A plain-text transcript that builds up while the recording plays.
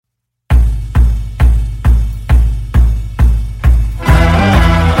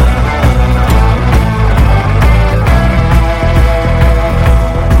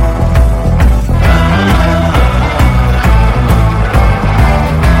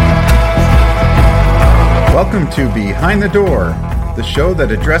Welcome to Behind the Door, the show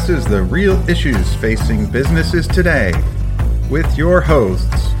that addresses the real issues facing businesses today, with your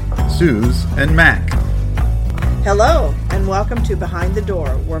hosts, Suz and Mac. Hello, and welcome to Behind the Door,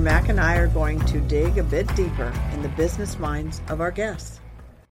 where Mac and I are going to dig a bit deeper in the business minds of our guests.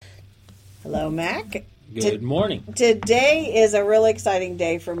 Hello, Mac. Good morning. Today is a really exciting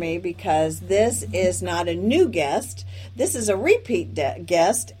day for me because this is not a new guest. This is a repeat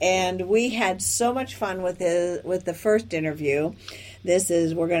guest, and we had so much fun with the first interview.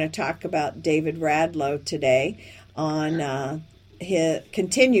 We're going to talk about David Radlo today on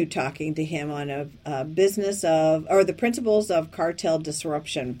continue talking to him on a business of the principles of cartel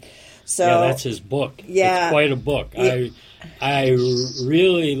disruption. So yeah, that's his book. Yeah, it's quite a book. Yeah. I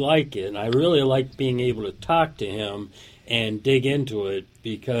really like it, and I really like being able to talk to him and dig into it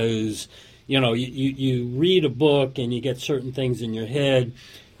because, you read a book and you get certain things in your head,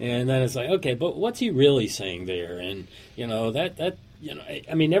 and then it's like, okay, but what's he really saying there? And,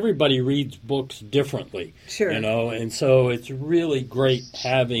 everybody reads books differently. Sure. And so it's really great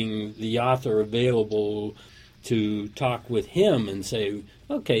having the author available to talk with him and say,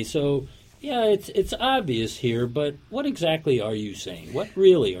 okay, so yeah, it's obvious here, but what exactly are you saying? What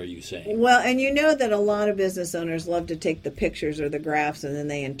really are you saying? Well, and you know that a lot of business owners love to take the pictures or the graphs and then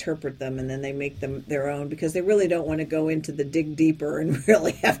they interpret them and then they make them their own because they really don't want to go into the dig deeper and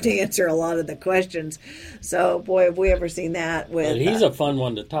really have to answer a lot of the questions. So, boy, have we ever seen that with... And he's a fun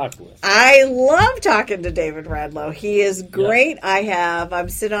one to talk with. I love talking to David Radlo. He is great. Yeah. I'm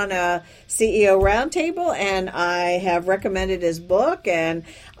sitting on a CEO roundtable and I have recommended his book, and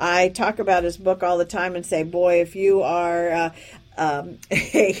I talk about his book all the time and say, boy, if you are a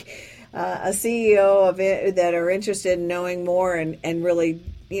CEO of it that are interested in knowing more and really,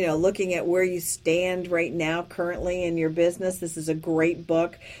 looking at where you stand right now currently in your business, this is a great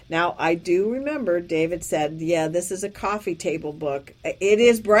book. Now, I do remember David said, yeah, this is a coffee table book. It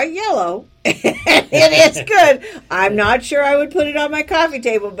is bright yellow. It is good. I'm not sure I would put it on my coffee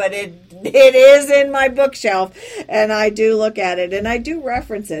table, but it is in my bookshelf, and I do look at it, and I do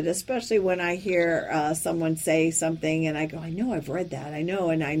reference it, especially when I hear someone say something, and I go, I know I've read that. I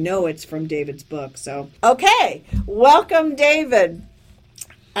know it's from David's book. So, okay, welcome, David.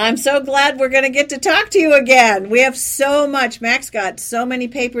 I'm so glad we're going to get to talk to you again. We have so much. Mac's got so many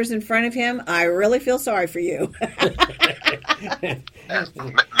papers in front of him. I really feel sorry for you.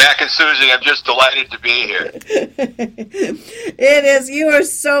 Mac and Susie, I'm just delighted to be here. It is. You are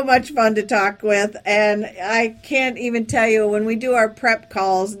so much fun to talk with, and I can't even tell you, when we do our prep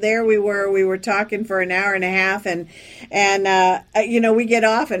calls, there we were talking for an hour and a half, and we get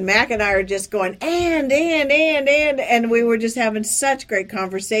off, and Mac and I are just going, and we were just having such great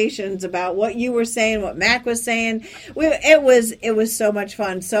conversations about what you were saying, what Mac was saying. It was so much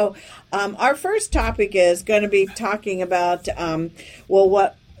fun. So our first topic is going to be talking about,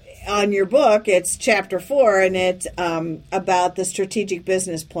 what on your book, it's chapter 4, and it's about the strategic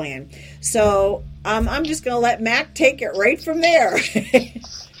business plan. So I'm just going to let Mac take it right from there.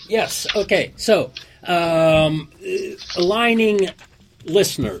 Yes. Okay. So aligning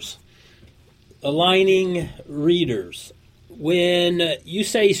listeners, aligning readers. When you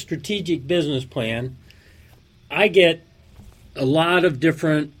say strategic business plan, I get a lot of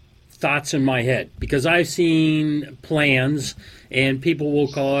different thoughts in my head because I've seen plans, and people will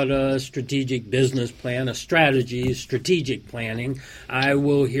call it a strategic business plan, a strategy, strategic planning. I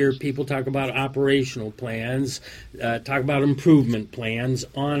will hear people talk about operational plans, talk about improvement plans,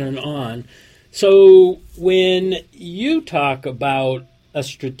 on and on. So when you talk about a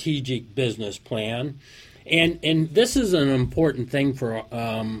strategic business plan, and this is an important thing for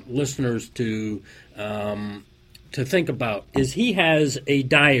listeners to think about, is he has a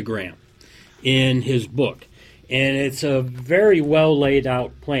diagram in his book, and it's a very well laid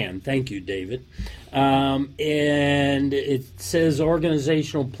out plan. Thank you, David. And it says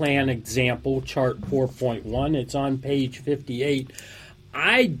organizational plan example, chart 4.1. It's on page 58.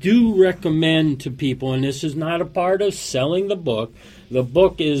 I do recommend to people, and this is not a part of selling the book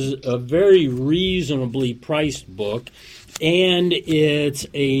is a very reasonably priced book, and it's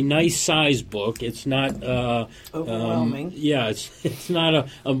a nice size book. It's not overwhelming. It's not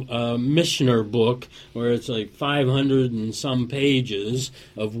a missioner book where it's like 500 and some pages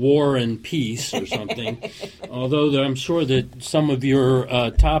of War and Peace or something. Although I'm sure that some of your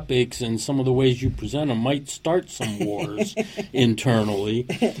topics and some of the ways you present them might start some wars internally.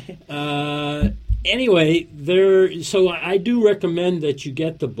 Anyway, so I do recommend that you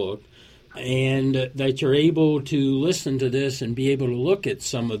get the book and that you're able to listen to this and be able to look at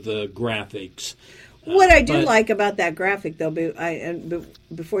some of the graphics. What I do like about that graphic, though,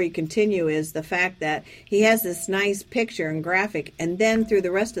 before you continue, is the fact that he has this nice picture and graphic, and then through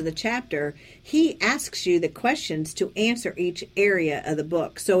the rest of the chapter, he asks you the questions to answer each area of the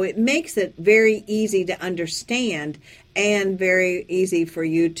book. So it makes it very easy to understand and very easy for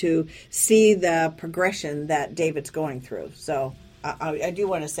you to see the progression that David's going through. So I do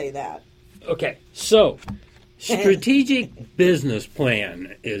want to say that. Okay, so strategic business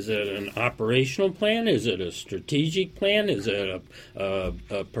plan. Is it an operational plan? Is it a strategic plan? Is it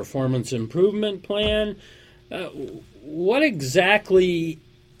a performance improvement plan? What exactly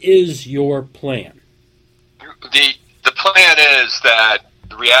is your plan? The plan is that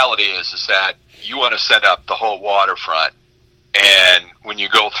the reality is that you want to set up the whole waterfront. And when you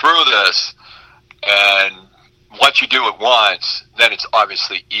go through this, and once you do it once, then it's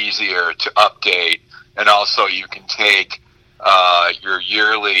obviously easier to update. And also you can take your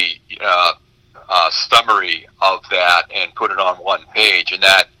yearly summary of that and put it on one page, and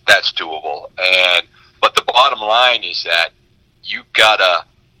that's doable. But the bottom line is that you've got to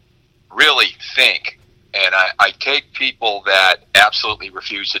really think. And I take people that absolutely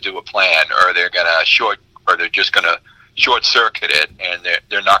refuse to do a plan, or they're just going to short circuit it, and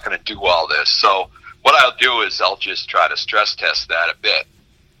they're not going to do all this. So what I'll do is I'll just try to stress test that a bit.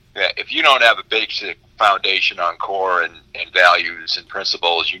 If you don't have a basic foundation on core and values and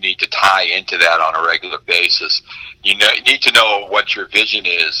principles, you need to tie into that on a regular basis. You need to know what your vision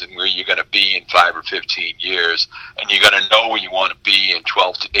is and where you're going to be in 5 or 15 years, and you're going to know where you want to be in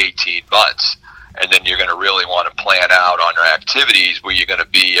 12 to 18 months. And then you're going to really want to plan out on your activities where you're going to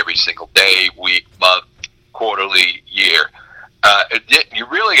be every single day, week, month, quarterly, year. You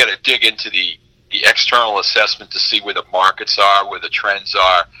really got to dig into the external assessment to see where the markets are, where the trends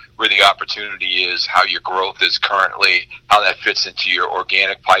are, where the opportunity is, how your growth is currently, how that fits into your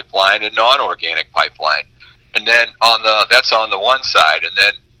organic pipeline and non-organic pipeline. And then that's on the one side.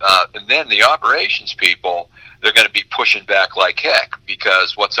 And then the operations people, they're going to be pushing back like heck,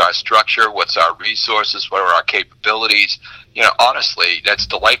 because what's our structure? What's our resources? What are our capabilities? Honestly, that's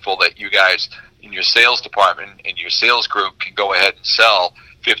delightful that you guys in your sales department and your sales group can go ahead and sell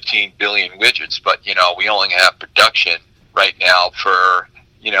 15 billion widgets, but we only have production right now for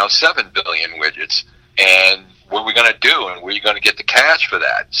 7 billion widgets. And what are we going to do? And where are you going to get the cash for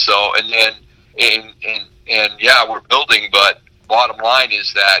that? So, yeah, we're building, but bottom line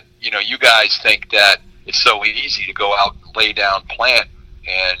is that you guys think that it's so easy to go out and lay down plan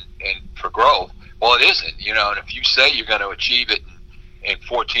and for growth. Well, it isn't, and if you say you're going to achieve it in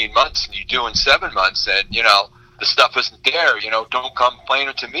 14 months and you do in 7 months, then, the stuff isn't there, don't come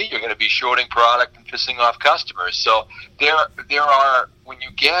complaining to me. You're going to be shorting product and pissing off customers. So there are, when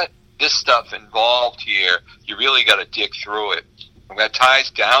you get this stuff involved here, you really got to dig through it. And that ties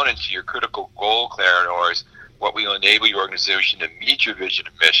down into your critical goal corridors, what will enable your organization to meet your vision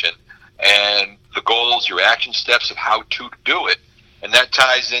and mission, and the goals, your action steps of how to do it. And that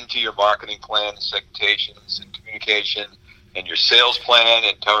ties into your marketing plan, segmentations, and communication, and your sales plan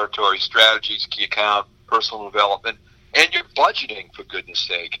and territory strategies, key account, personal development, and your budgeting, for goodness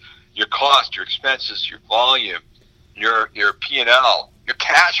sake. Your cost, your expenses, your volume, your P&L, your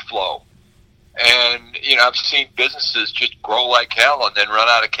cash flow. And, I've seen businesses just grow like hell and then run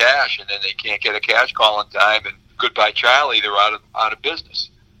out of cash, and then they can't get a cash call in time, and goodbye Charlie, they're out of business.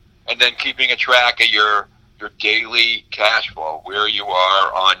 And then keeping a track of your daily cash flow, where you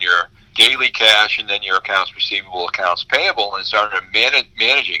are on your daily cash, and then your accounts receivable, accounts payable, and start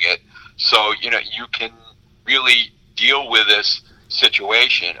managing it so you can really deal with this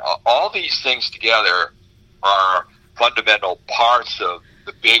situation. All these things together are fundamental parts of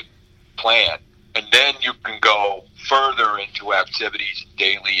the big plan, and then you can go further into activities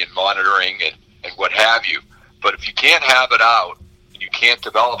daily and monitoring and what have you. But if you can't have it out, you can't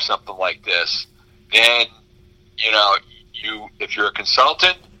develop something like this, then if you're a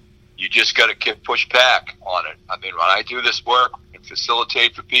consultant, you just got to get pushed back on it. I mean, when I do this work and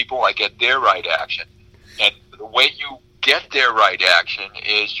facilitate for people, I get their right action. And the way you get their right action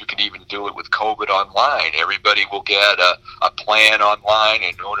is you can even do it with COVID online. Everybody will get a plan online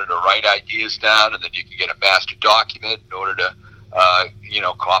in order to write ideas down, and then you can get a master document in order to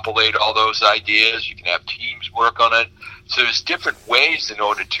compilate all those ideas. You can have teams work on it. So there's different ways in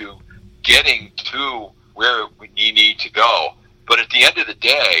order to getting to where we need to go. But at the end of the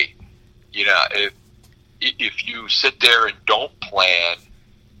day, if you sit there and don't plan,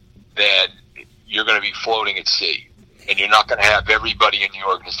 then you're going to be floating at sea, and you're not going to have everybody in the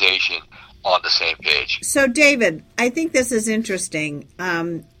organization on the same page. So, David, I think this is interesting.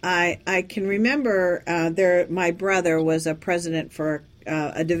 I can remember my brother was a president for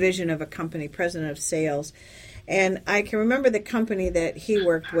a division of a company, president of sales. And I can remember the company that he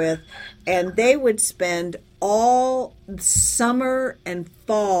worked with, and they would spend all summer and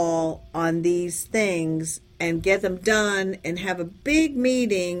fall on these things and get them done and have a big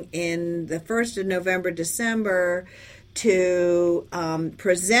meeting in the 1st of November, December to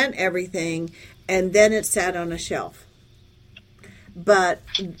present everything, and then it sat on a shelf. But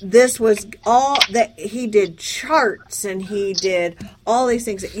this was all that he did, charts, and he did all these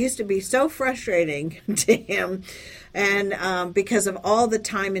things. It used to be so frustrating to him, and because of all the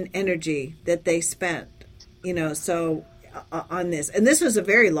time and energy that they spent, so on this. And this was a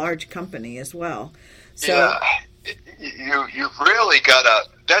very large company as well. So yeah, you've really got to.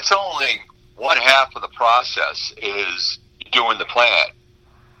 That's only one half of the process is doing the plan,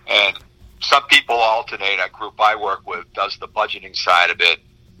 and some people alternate. A group I work with does the budgeting side of it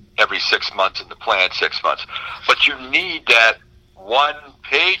every 6 months and the plan 6 months. But you need that one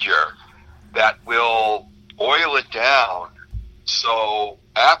pager that will boil it down. So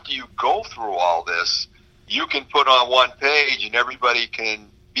after you go through all this, you can put on one page and everybody can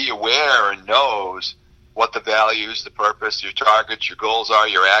be aware and knows what the values, the purpose, your targets, your goals are,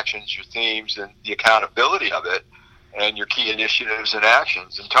 your actions, your themes, and the accountability of it, and your key initiatives and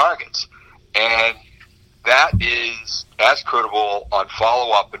actions and targets. And that is as critical on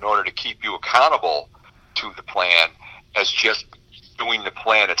follow-up in order to keep you accountable to the plan as just doing the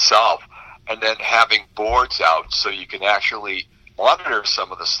plan itself, and then having boards out so you can actually monitor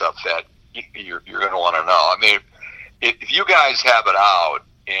some of the stuff that you're going to want to know. I mean, if you guys have it out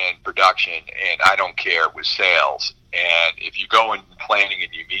in production, and I don't care with sales, and if you go in planning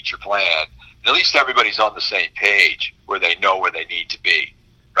and you meet your plan, at least everybody's on the same page where they know where they need to be.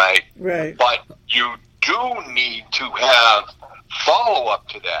 Right. But you do need to have follow-up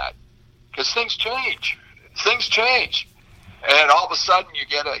to that because things change. And all of a sudden you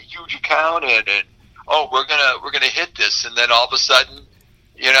get a huge account and we're gonna hit this, and then all of a sudden,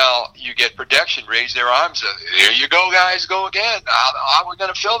 you get production raise their arms. Here you go, guys, go again. How are we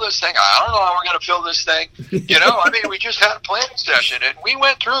going to fill this thing? I don't know how we're going to fill this thing. I mean, we just had a planning session, and we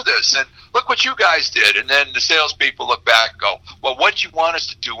went through this, and look what you guys did. And then the salespeople look back and go, well, what did you want us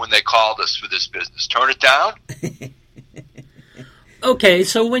to do when they called us for this business? Turn it down? Okay,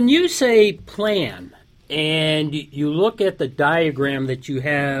 so when you say plan, and you look at the diagram that you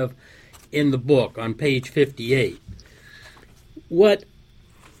have in the book on page 58, what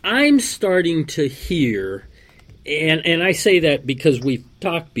I'm starting to hear, and I say that because we've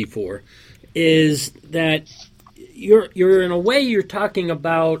talked before, is that you're in a way you're talking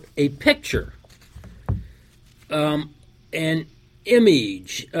about a picture, an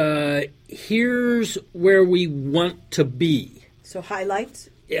image. Here's where we want to be. So highlights.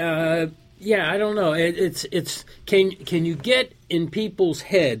 Yeah, I don't know. It's can you get in people's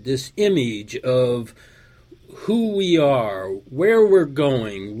head this image of who we are, where we're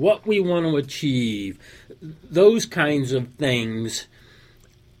going, what we want to achieve, those kinds of things.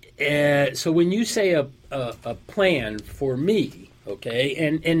 So when you say a plan for me, okay,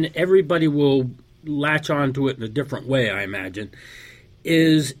 and everybody will latch onto it in a different way, I imagine,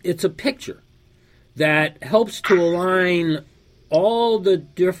 it's a picture that helps to align all the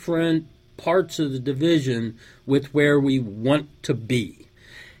different parts of the division with where we want to be.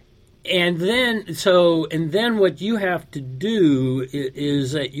 And then what you have to do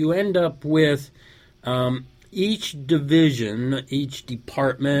is that you end up with each division, each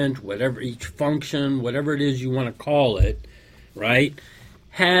department, each function, whatever it is you want to call it, right,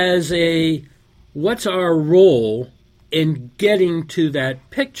 has what's our role in getting to that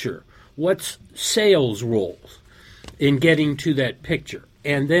picture? What's sales roles in getting to that picture?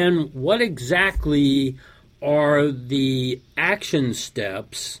 And then what exactly are the action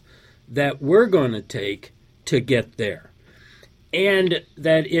steps that we're going to take to get there? And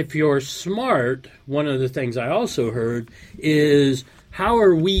that if you're smart, one of the things I also heard is how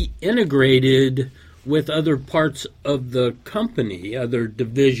are we integrated with other parts of the company, other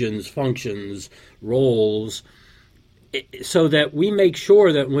divisions, functions, roles, so that we make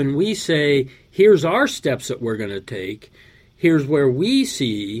sure that when we say, here's our steps that we're going to take, here's where we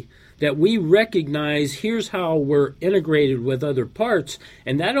see that we recognize here's how we're integrated with other parts,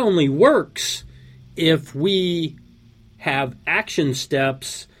 and that only works if we have action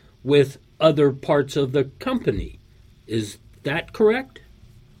steps with other parts of the company. Is that correct?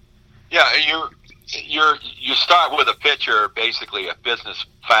 Yeah, you start with a picture, basically a business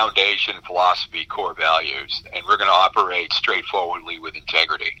foundation, philosophy, core values, and we're going to operate straightforwardly with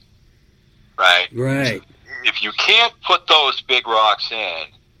integrity, right? Right. If you can't put those big rocks in,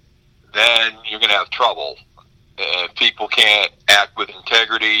 then you're going to have trouble. People can't act with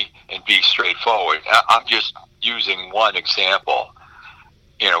integrity, and be straightforward. I'm just using one example.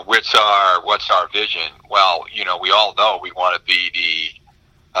 What's our vision? Well, we all know we want to be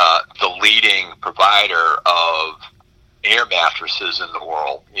the leading provider of air mattresses in the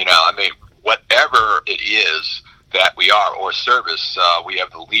world. Whatever it is that we are, or service, we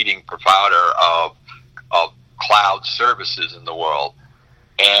have the leading provider of cloud services in the world.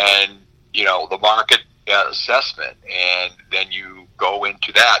 And, the market assessment, and then you go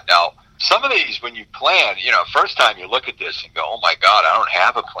into that. Now, some of these, when you plan, first time you look at this and go, oh my God, I don't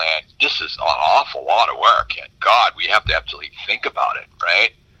have a plan. This is an awful lot of work. And God, we have to actually think about it,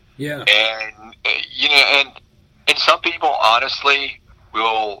 right? Yeah. And some people, honestly,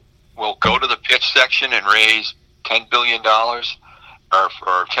 will go to the pitch section and raise $10 billion or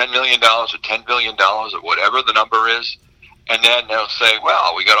 $10 million or $10 billion or whatever the number is. And then they'll say,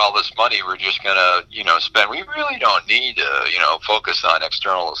 well, we got all this money, we're just going to, spend. We really don't need to, focus on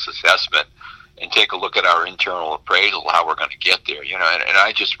external assessment and take a look at our internal appraisal, how we're going to get there. And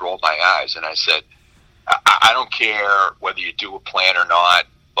I just rolled my eyes and I said, I don't care whether you do a plan or not,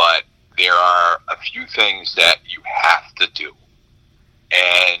 but there are a few things that you have to do.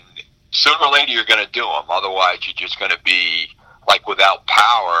 And sooner or later you're going to do them. Otherwise, you're just going to be like without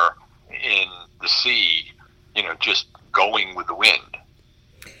power in the sea, just going with the wind.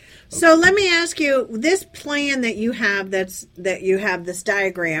 So let me ask you, this plan that you have, this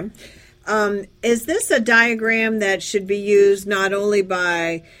diagram, is this a diagram that should be used not only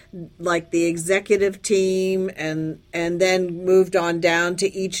by like the executive team and then moved on down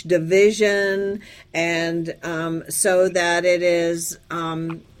to each division, and so that it is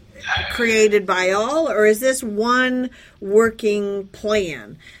created by all, or is this one working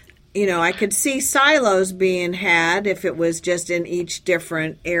plan? I could see silos being had if it was just in each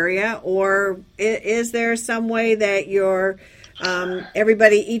different area, or is there some way that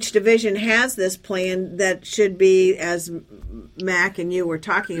each division has this plan that should be, as Mac and you were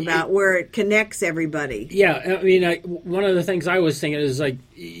talking about, where it connects everybody? Yeah, one of the things I was thinking is like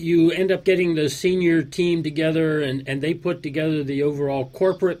you end up getting the senior team together and they put together the overall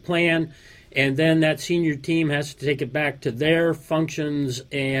corporate plan. And then that senior team has to take it back to their functions,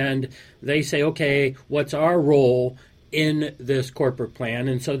 and they say, okay, what's our role in this corporate plan?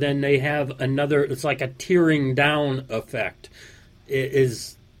 And so then they have another, it's like a tearing down effect.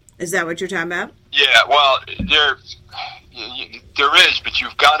 Is that what you're talking about? Yeah, well, there is, but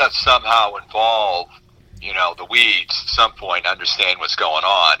you've got to somehow involve, the weeds at some point, understand what's going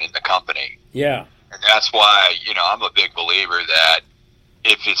on in the company. Yeah. And that's why, I'm a big believer that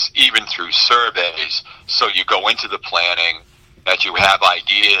if it's even through surveys, so you go into the planning, that you have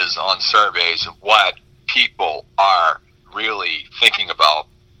ideas on surveys of what people are really thinking about,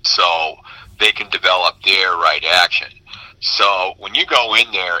 so they can develop their right action. So when you go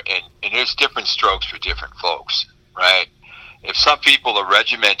in there, and there's different strokes for different folks, right? If some people are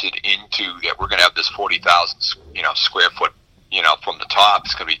regimented into that, we're going to have this 40,000, square foot, from the top,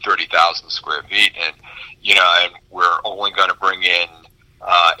 it's going to be 30,000 square feet, and we're only going to bring in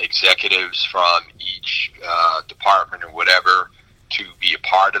executives from each department or whatever to be a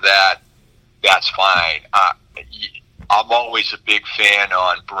part of that, that's fine. I'm always a big fan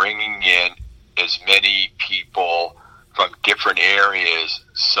on bringing in as many people from different areas,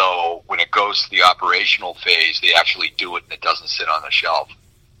 so when it goes to the operational phase, they actually do it and it doesn't sit on the shelf.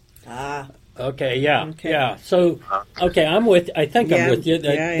 Okay, yeah. So, okay, I'm with you.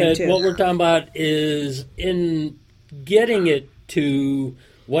 That what we're talking about is in getting it to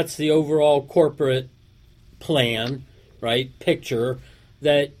what's the overall corporate plan, right, picture,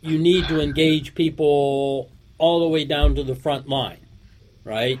 that you need to engage people all the way down to the front line,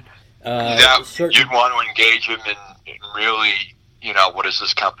 right? You'd want to engage them in really, what does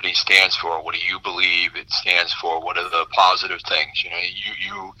this company stands for? What do you believe it stands for? What are the positive things?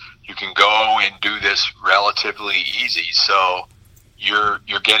 You can go and do this relatively easy, so you're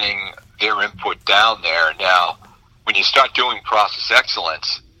getting their input down there. Now, when you start doing process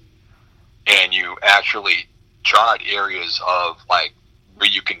excellence and you actually chart areas of like where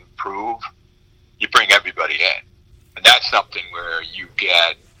you can improve, you bring everybody in. And that's something where you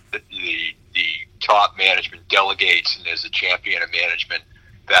get the top management delegates, and there's a champion of management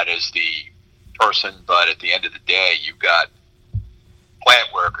that is the person, but at the end of the day, you've got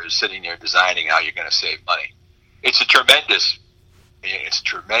plant workers sitting there designing how you're going to save money. It's a tremendous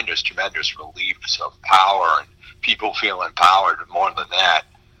relief of power, and people feel empowered. More than that,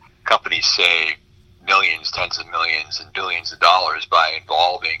 companies save millions, tens of millions, and billions of dollars by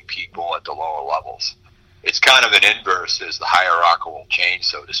involving people at the lower levels. It's kind of an inverse as the hierarchical change,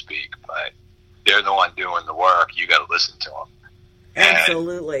 so to speak, but they're the one doing the work. You got to listen to them.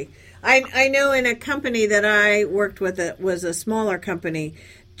 Absolutely. I know in a company that I worked with, it was a smaller company,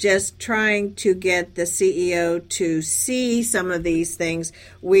 just trying to get the CEO to see some of these things.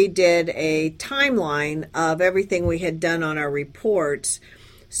 We did a timeline of everything we had done on our reports.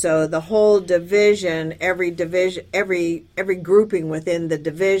 So the whole division, every grouping within the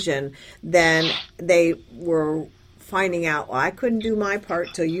division, then they were finding out, well, I couldn't do my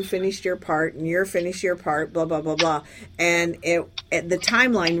part till you finished your part and you're finished your part, blah, blah, blah, blah. And the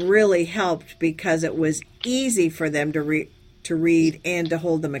timeline really helped because it was easy for them to read and to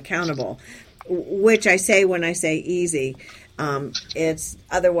hold them accountable, which I say when I say easy, it's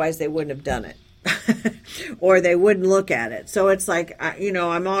otherwise they wouldn't have done it. Or they wouldn't look at it. So it's like,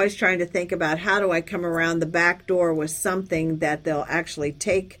 I'm always trying to think about how do I come around the back door with something that they'll actually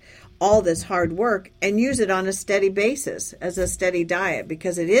take all this hard work and use it on a steady basis as a steady diet,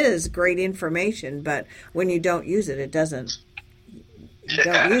 because it is great information, but when you don't use it, it doesn't. You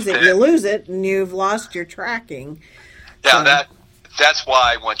don't use it, you lose it, and you've lost your tracking. Yeah, so that's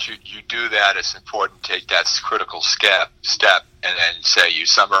why once you do that, it's important to take that critical step and then say you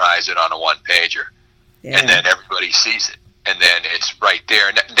summarize it on a one-pager. Yeah. And then everybody sees it. And then it's right there.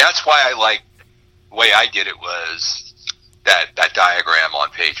 And that's why I like, the way I did it was that diagram on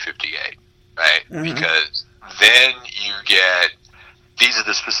page 58, right? Mm-hmm. Because then you get, these are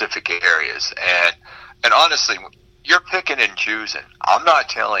the specific areas. And honestly, you're picking and choosing. I'm not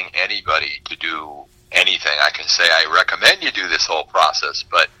telling anybody to do anything. I can say I recommend you do this whole process,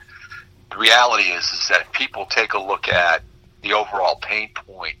 but the reality is that people take a look at the overall pain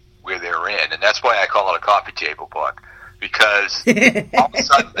point where they're in, and that's why I call it a coffee table book, because all of a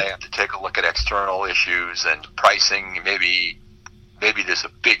sudden they have to take a look at external issues and pricing. Maybe there's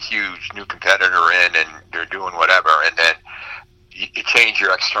a big, huge new competitor in, and they're doing whatever, and then you change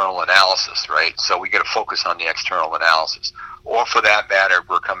your external analysis, right? So we got to focus on the external analysis. Or for that matter,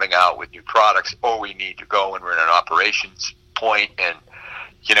 we're coming out with new products, or we need to go and we're in an operations point, and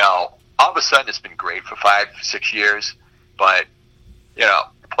all of a sudden it's been great for 5-6 years, but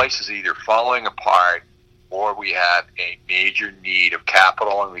the place is either falling apart or we have a major need of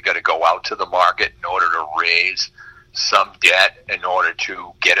capital and we got to go out to the market in order to raise some debt in order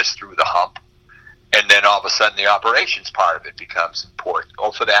to get us through the hump. And then all of a sudden the operations part of it becomes important.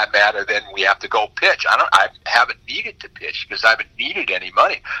 Or for that matter, then we have to go pitch. I haven't needed to pitch because I haven't needed any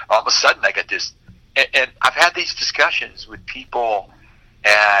money. All of a sudden I got this, and I've had these discussions with people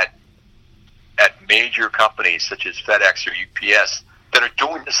at major companies such as FedEx or UPS that are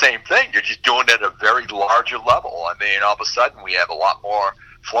doing the same thing. They're just doing it at a very larger level. I mean, all of a sudden we have a lot more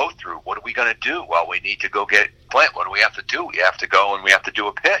flow through. What are we going to do? Well, we need to go get plant. What do we have to do? We have to go and we have to do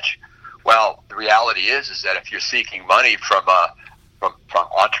a pitch. Well, the reality is that if you're seeking money from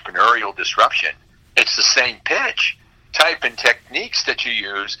entrepreneurial disruption, it's the same pitch type and techniques that you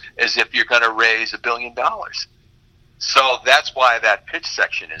use as if you're going to raise $1 billion. So that's why that pitch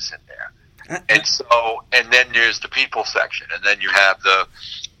section is in there. And then there's the people section, and then you have the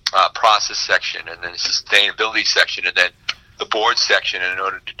process section, and then the sustainability section, and then the board section in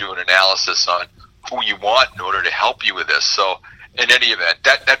order to do an analysis on who you want in order to help you with this. So in any event,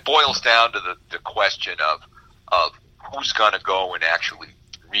 that boils down to the question of who's going to go and actually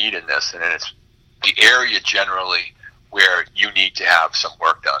read in this, and it's the area generally where you need to have some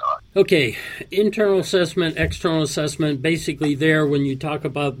work done on. Okay, internal assessment, external assessment, basically there when you talk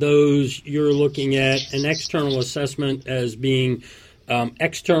about those, you're looking at an external assessment as being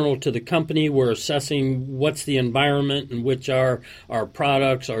external to the company. We're assessing what's the environment in which our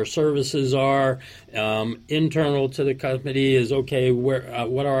products, our services are. Internal to the company is, okay, what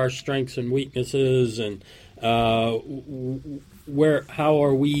are our strengths and weaknesses, and how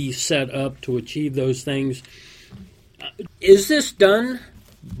are we set up to achieve those things? Is this done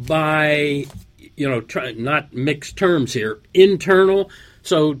by, not mixed terms here, internal?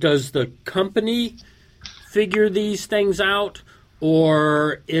 So does the company figure these things out,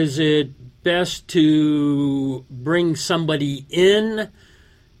 or is it best to bring somebody in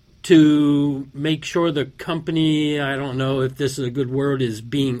to make sure the company, I don't know if this is a good word, is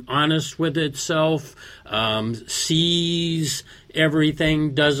being honest with itself, sees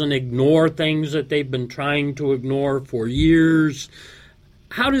everything, doesn't ignore things that they've been trying to ignore for years?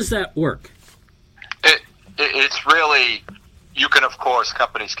 How does that work? It's really, you can, of course,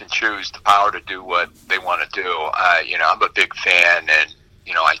 companies can choose the power to do what they want to do. I'm a big fan, and,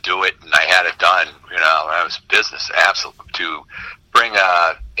 I do it, and I had it done, I was business, absolutely, to bring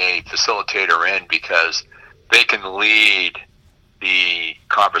a facilitator in because they can lead the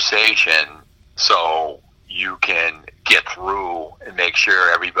conversation so you can get through and make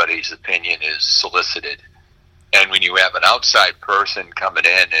sure everybody's opinion is solicited. And when you have an outside person coming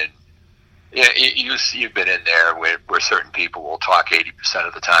in, and you've been in there where certain people will talk 80%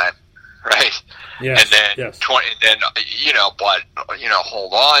 of the time, right? Yes. And then yes. 20, and then but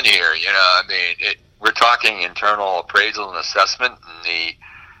hold on here. I mean, we're talking internal appraisal and assessment, and the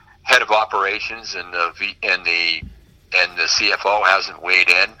head of operations and the CFO hasn't weighed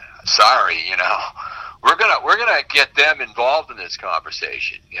in. Sorry, we're gonna get them involved in this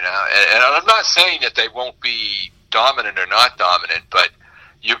conversation, and I'm not saying that they won't be dominant or not dominant, but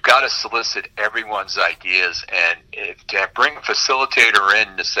you've got to solicit everyone's ideas, and to bring a facilitator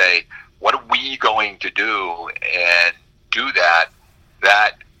in to say, what are we going to do, and do that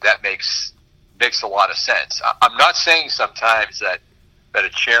makes a lot of sense. I'm not saying sometimes that a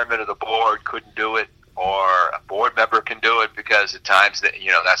chairman of the board couldn't do it, or a board member can do it, because at times that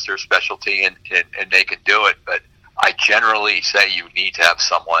that's their specialty and they can do it. But I generally say you need to have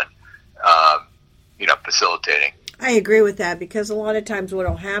someone facilitating. I agree with that, because a lot of times what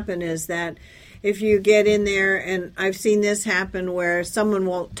will happen is that if you get in there, and I've seen this happen where someone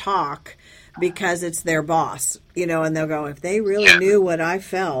won't talk because it's their boss, and they'll go, if they really knew what I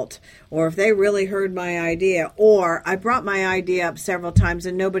felt, or if they really heard my idea, or I brought my idea up several times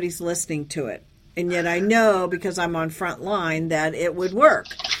and nobody's listening to it. And yet I know, because I'm on front line, that it would work.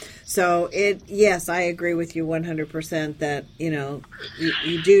 So yes, I agree with you 100% that,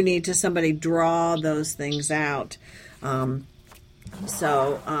 you do need to somebody draw those things out.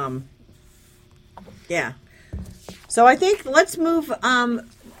 Yeah. So I think let's move,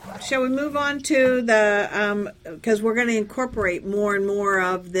 shall we move on to because we're going to incorporate more and more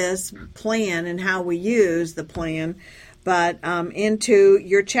of this plan and how we use the plan, but into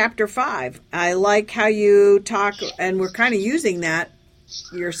your chapter 5. I like how you talk, and we're kind of using that,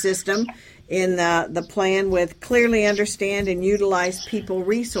 your system, in the plan with clearly understand and utilize people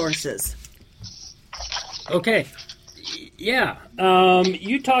resources. Okay. Yeah.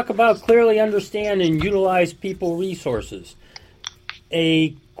 You talk about clearly understand and utilize people resources.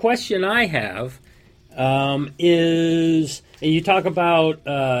 A question I have is, and you talk about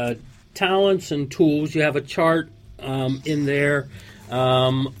talents and tools. You have a chart in there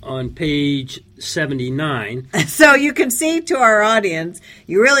on page 79. So you can see, to our audience,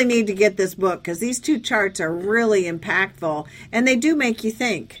 you really need to get this book, because these two charts are really impactful, and they do make you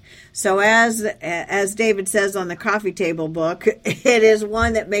think. So as David says on the coffee table book, it is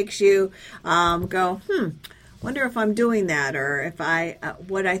one that makes you go, wonder if I'm doing that, or if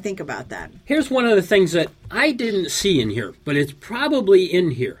what I think about that. Here's one of the things that I didn't see in here, but it's probably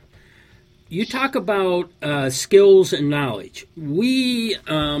in here. You talk about skills and knowledge. We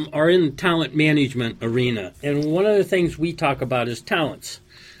are in the talent management arena, and one of the things we talk about is talents.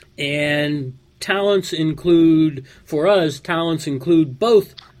 And talents include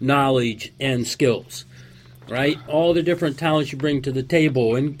both knowledge and skills, right? All the different talents you bring to the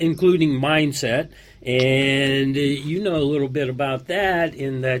table, including mindset. And you know a little bit about that,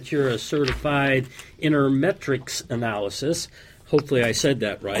 in that you're a certified intermetrics analysis. Hopefully I said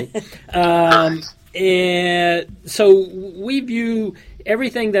that right. And so we view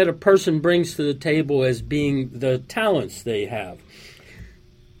everything that a person brings to the table as being the talents they have.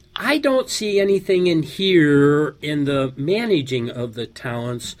 I don't see anything in here in the managing of the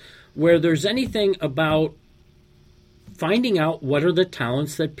talents where there's anything about finding out what are the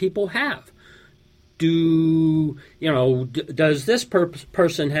talents that people have. Does this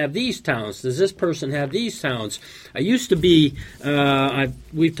person have these talents? Does this person have these talents? I used to be,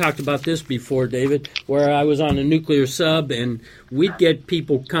 we've talked about this before, David, where I was on a nuclear sub, and we'd get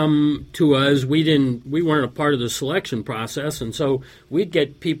people come to us. We weren't a part of the selection process, and so we'd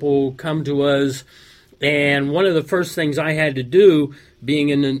get people come to us, and one of the first things I had to do, being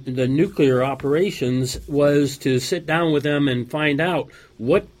in the nuclear operations, was to sit down with them and find out,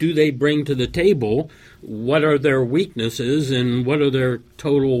 what do they bring to the table, what are their weaknesses, and what are their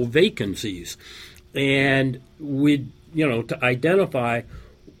total vacancies. And to identify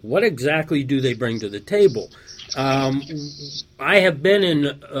what exactly do they bring to the table. I have been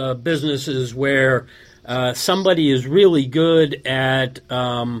in businesses where somebody is really good at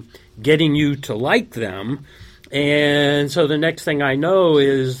getting you to like them. And so the next thing I know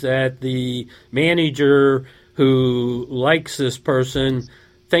is that the manager who likes this person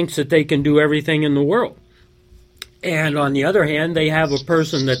thinks that they can do everything in the world. And on the other hand, they have a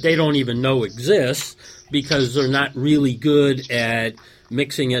person that they don't even know exists, because they're not really good at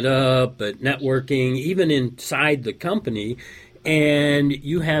mixing it up, at networking, even inside the company, and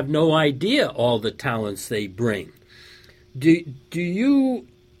you have no idea all the talents they bring. Do you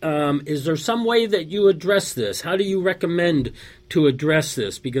Is there some way that you address this? How do you recommend to address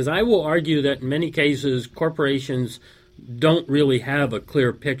this? Because I will argue that in many cases, corporations don't really have a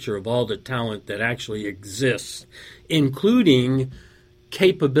clear picture of all the talent that actually exists, including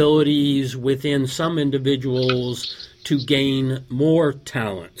capabilities within some individuals to gain more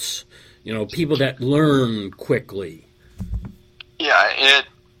talents, people that learn quickly. Yeah,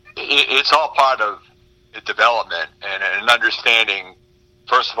 it's all part of development and understanding.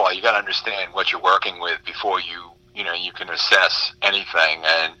 First of all, you got to understand what you're working with before you can assess anything.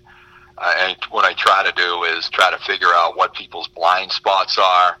 And what I try to do is try to figure out what people's blind spots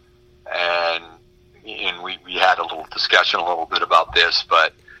are. And we had a little discussion a little bit about this,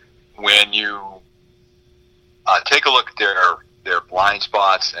 but when you take a look at their blind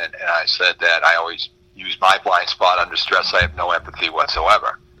spots, and I said that I always use my blind spot under stress. I have no empathy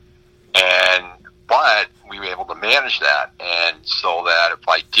whatsoever. But we were able to manage that. And so that if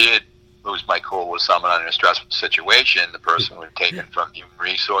I did lose my cool with someone in a stressful situation, the person would take it from human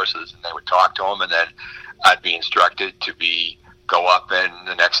resources and they would talk to them, and then I'd be instructed to go up and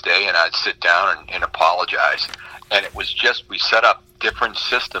the next day and I'd sit down and apologize. And it was just, we set up different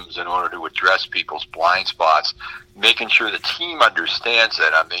systems in order to address people's blind spots, making sure the team understands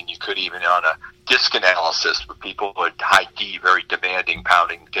it. I mean, you could even on a disc analysis with people who are high D, very demanding,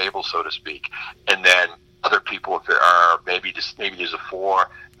 pounding the table, so to speak. And then other people, if there are, maybe there's a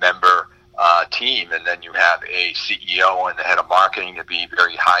 4-member team, and then you have a CEO and the head of marketing to be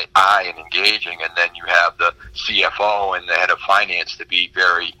very high I and engaging, and then you have the CFO and the head of finance to be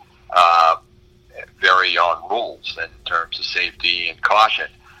very on rules in terms of safety and caution.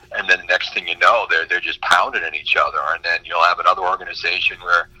 And then the next thing you know, they're just pounding at each other. And then you'll have another organization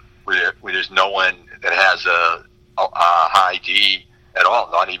where there's no one that has a high D at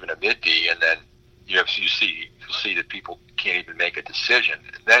all, not even a mid D. And then you'll see that people can't even make a decision.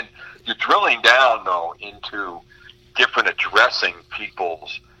 And then you're drilling down though into different addressing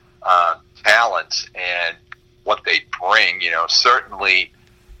people's talents and what they bring. Certainly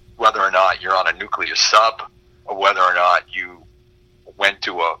whether or not you're on a nuclear sub or whether or not you went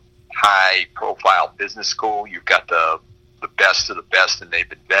to a high-profile business school, you've got the best of the best, and they've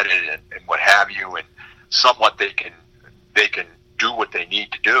been vetted and what have you, and somewhat they can do what they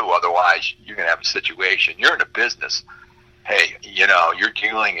need to do. Otherwise, you're going to have a situation. You're in a business. Hey, you're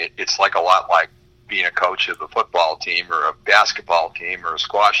dealing. It's like a lot like being a coach of a football team or a basketball team or a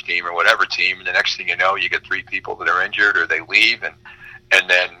squash team or whatever team, and the next thing you know, you get 3 people that are injured or they leave, and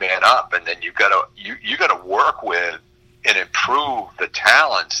then man up, and then you got to work with and improve the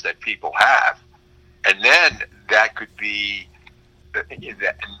talents that people have. And then that could be, and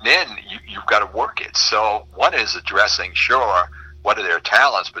then you've got to work it. So one is addressing, sure, what are their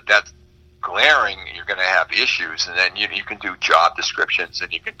talents, but that's glaring, you're going to have issues. And then you can do job descriptions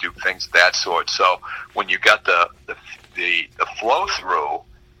and you can do things of that sort. So when you got the flow through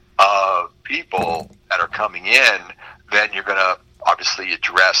of people that are coming in, then you're going to obviously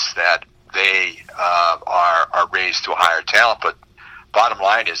address that they are raised to a higher talent. But bottom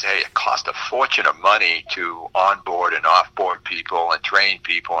line is, hey, it costs a fortune of money to onboard and offboard people and train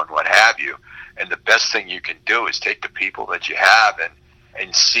people and what have you. And the best thing you can do is take the people that you have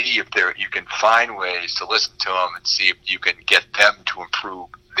and see if you can find ways to listen to them and see if you can get them to improve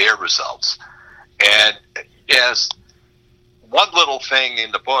their results. And as one little thing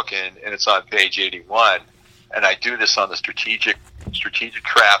in the book, and it's on page 81, and I do this on the strategic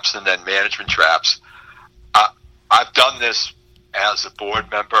traps and then management traps. I've done this as a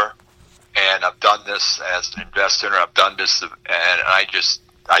board member, and I've done this as an investor, and I've done this, and I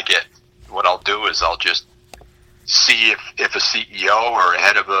get, what I'll do is I'll just see if a CEO or a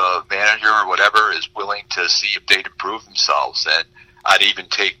head of a manager or whatever is willing to see if they'd improve themselves. And I'd even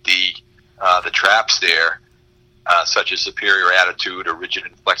take the traps there, such as superior attitude or rigid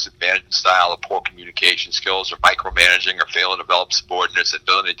and flexible management style or poor communication skills or micromanaging or fail to develop subordinates and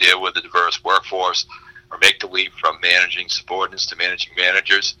ability to deal with a diverse workforce or make the leap from managing subordinates to managing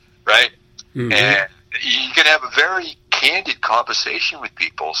managers, right? Mm-hmm. And you can have a very candid conversation with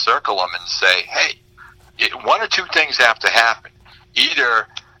people, circle them and say, hey, 1 or 2 things have to happen. Either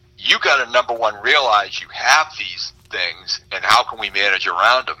you got to, number one, realize you have these things and how can we manage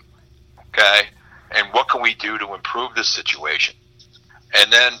around them, okay? And what can we do to improve this situation?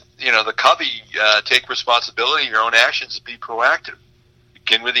 And then, the cubby, take responsibility of your own actions and be proactive.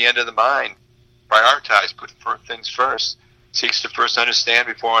 Begin with the end of the mind. Prioritize, put things first. Seeks to first understand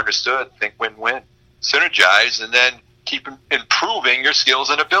before understood. Think win-win. Synergize, and then keep improving your skills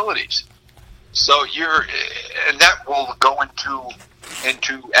and abilities. So and that will go into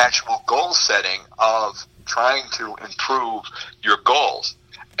actual goal setting of trying to improve your goals.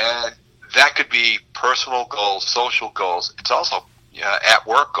 And that could be personal goals, social goals. It's also at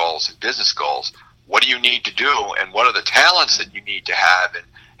work goals and business goals. What do you need to do, and what are the talents that you need to have,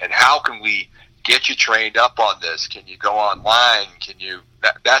 and how can we get you trained up on this? Can you go online?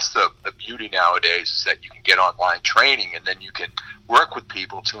 That's the beauty nowadays, is that you can get online training, and then you can work with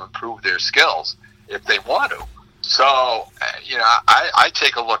people to improve their skills if they want to. So, I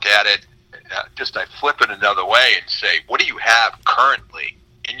take a look at it, I flip it another way and say, what do you have currently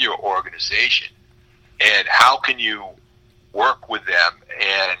in your organization, and how can you work with them?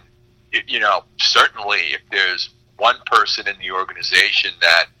 And, certainly if there's one person in the organization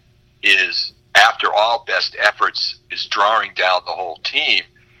that is, after all best efforts, is drawing down the whole team,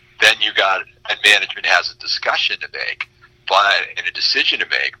 then and management has a discussion to make, and a decision to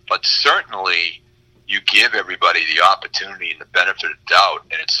make. But certainly you give everybody the opportunity and the benefit of the doubt,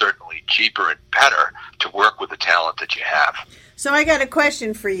 and it's certainly cheaper and better to work with the talent that you have. So I got a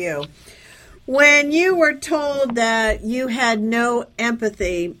question for you. When you were told that you had no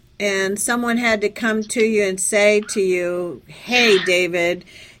empathy, and someone had to come to you and say to you, hey, David,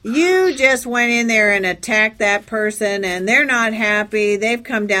 you just went in there and attacked that person, and they're not happy. They've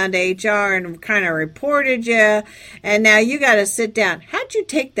come down to HR and kind of reported you, and now you got to sit down. How'd you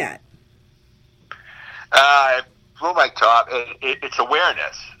take that? Blew my top. It's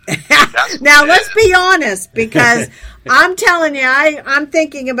awareness. Now, let's be honest, because I'm telling you, I'm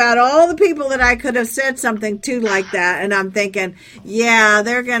thinking about all the people that I could have said something to like that, and I'm thinking, yeah,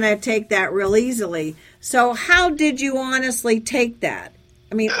 they're going to take that real easily. So how did you honestly take that?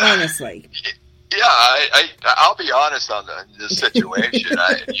 I mean, honestly. Yeah, I'll be honest on this situation.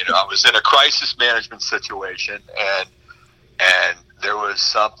 I was in a crisis management situation, and there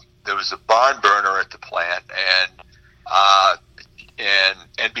was a barn burner at the plant, and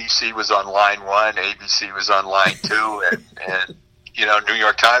NBC was on line 1, ABC was on line 2, and New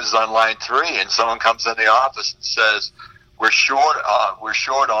York Times is on line 3, and someone comes in the office and says, we're short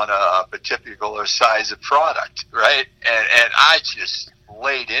on a particular size of product, right? And I just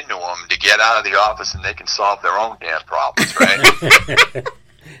laid into them to get out of the office and they can solve their own damn problems, right?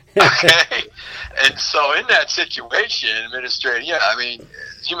 Okay. And so in that situation,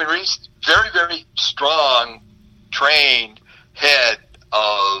 human resources, very, very strong, trained head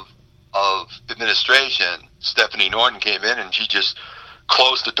of administration, Stephanie Norton, came in and she just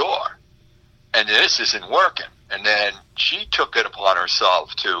closed the door. And this isn't working. And then she took it upon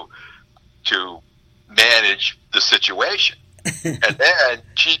herself to manage the situation. And then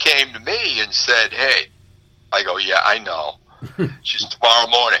she came to me and said, hey, I go, yeah, I know. She's tomorrow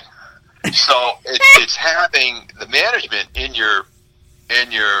morning. So it's having the management in your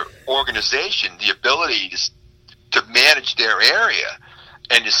organization, the ability to manage their area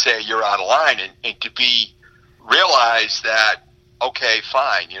and to say you're out of line, and to realize that, okay,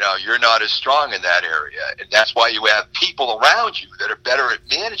 fine, you're not as strong in that area, and that's why you have people around you that are better at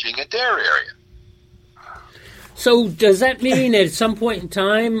managing in their area. So does that mean at some point in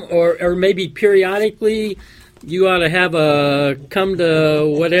time, or maybe periodically, you ought to have a come to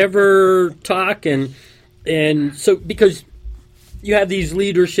whatever talk, and so, because you have these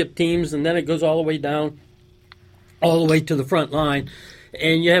leadership teams, and then it goes all the way down, all the way to the front line,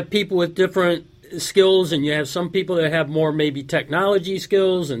 and you have people with different skills, and you have some people that have more maybe technology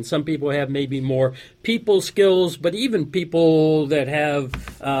skills, and some people have maybe more people skills, but even people that have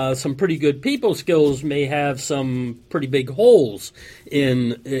some pretty good people skills may have some pretty big holes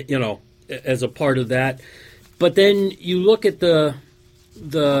in, as a part of that. But then you look at so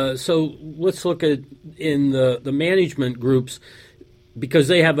let's look at in the management groups, because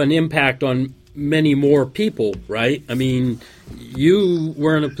they have an impact on many more people, right? I mean, you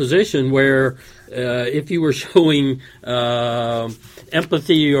were in a position where if you were showing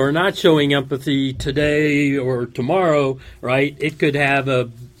empathy or not showing empathy today or tomorrow, right, it could have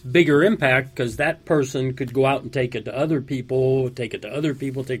a bigger impact, because that person could go out and take it to other people,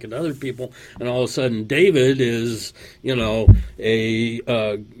 and all of a sudden David is, a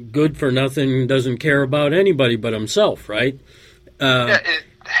good for nothing, doesn't care about anybody but himself, right?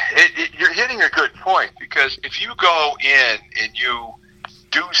 You're hitting a good point, because if you go in and you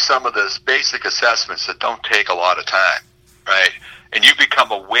do some of those basic assessments that don't take a lot of time, right, and you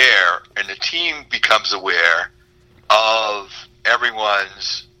become aware, and the team becomes aware of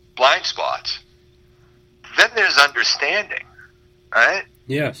everyone's blind spots, then there's understanding, right?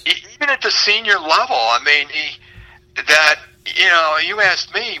 Yes. Even at the senior level, you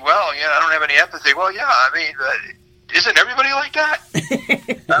asked me, well, I don't have any empathy. Well, yeah, isn't everybody like that? And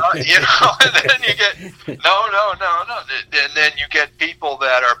then you get, no. And then you get people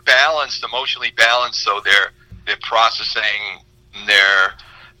that are balanced, emotionally balanced, so they're processing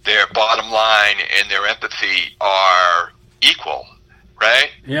their bottom line and their empathy are equal, right?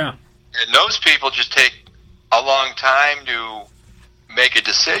 Yeah. And those people just take a long time to make a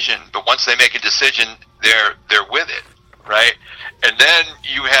decision, but once they make a decision, they're with it, right? And then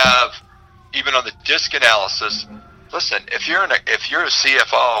you have, even on the DISC analysis, listen, if you're a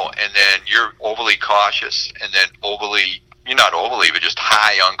CFO and then you're overly cautious and then you're not overly, but just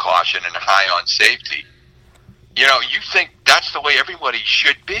high on caution and high on safety, you think that's the way everybody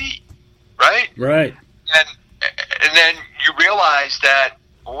should be, right? Right. And then you realize that,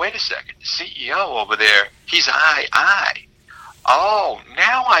 well, wait a second, the CEO over there, he's I. Oh,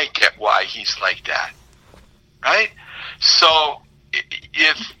 now I get why he's like that, right? So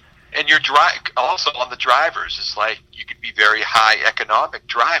and you're also on the drivers, it's like you could be very high economic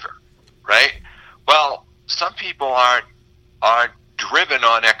driver, right? Well, some people aren't driven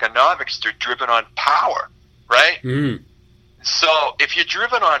on economics, they're driven on power, right? Mm. So if you're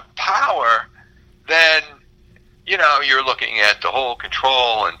driven on power, then you're looking at the whole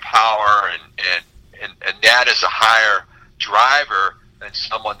control and power, and that is a higher driver than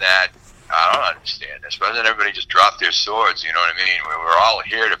someone that, I don't understand this, but then everybody just dropped their swords, you know what I mean? We're all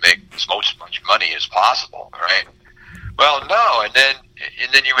here to make as much money as possible, right? Well, no, and then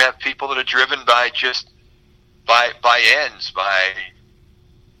you have people that are driven by just by ends, by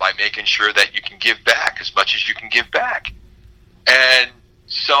making sure that you can give back as much as you can give back. And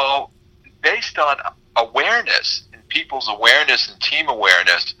so based on awareness and people's awareness and team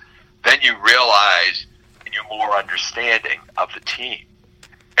awareness, then you realize and you're more understanding of the team.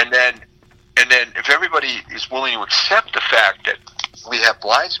 And then if everybody is willing to accept the fact that we have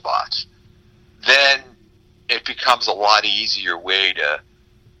blind spots, then it becomes a lot easier way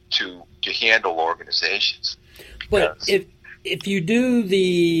to handle organizations. But if you do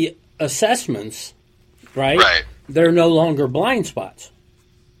the assessments, right, they're no longer blind spots.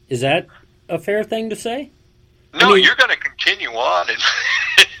 Is that a fair thing to say? No, you're going to continue on. And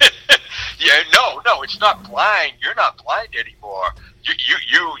no, it's not blind. You're not blind anymore.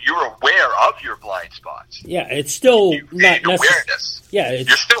 You're aware of your blind spots. Yeah, it's still not awareness. Yeah,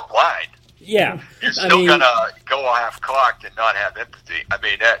 you're still blind. Yeah, you're still gonna go half-cocked and not have empathy. I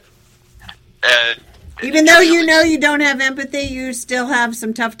mean that, and even though you don't have empathy, you still have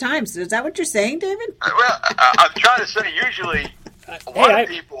some tough times. Is that what you're saying, David? Well, I'm trying to say usually a lot of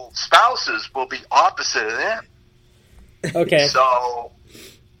people, spouses, will be opposite of them. Okay. So,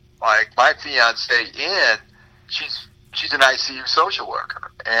 like my fiance, Ann, she's an ICU social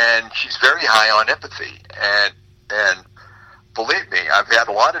worker, and she's very high on empathy. And believe me, I've had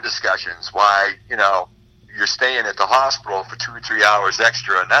a lot of discussions why, you're staying at the hospital for 2 or 3 hours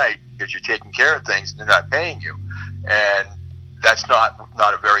extra a night because you're taking care of things and they're not paying you. And that's not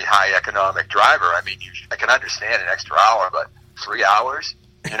a very high economic driver. I mean, I can understand an extra hour, but 3 hours,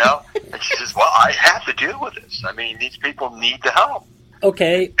 And she says, well, I have to deal with this. I mean, these people need the help.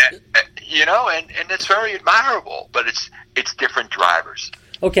 Okay. And it's very admirable, but it's different drivers.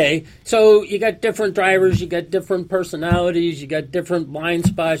 Okay, so you got different drivers, you got different personalities, you got different blind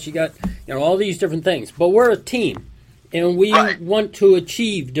spots, you got all these different things. But we're a team, and we want to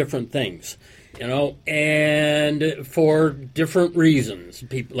achieve different things, and for different reasons.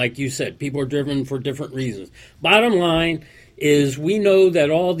 People, like you said, people are driven for different reasons. Bottom line is we know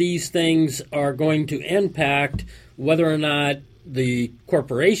that all these things are going to impact whether or not the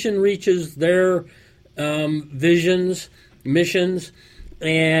corporation reaches their visions, missions,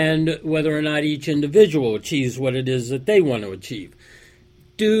 and whether or not each individual achieves what it is that they want to achieve.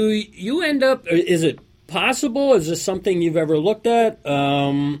 Do you end up, is it possible, is this something you've ever looked at,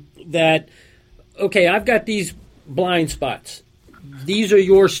 that, okay, I've got these blind spots. These are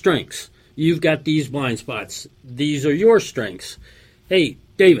your strengths. You've got these blind spots. These are your strengths. Hey,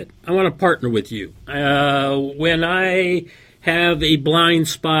 David, I want to partner with you. When I have a blind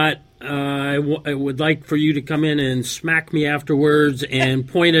spot, I would like for you to come in and smack me afterwards and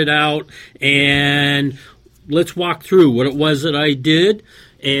point it out, and let's walk through what it was that I did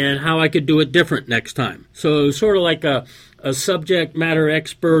and how I could do it different next time. So sort of like a subject matter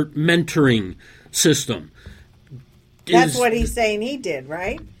expert mentoring system. That's what he's saying he did,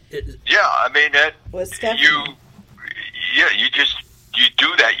 right? Yeah, I mean, you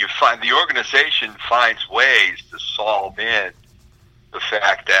do that. You find the organization finds ways to solve in the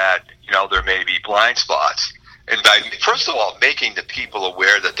fact that, there may be blind spots. And by, first of all, making the people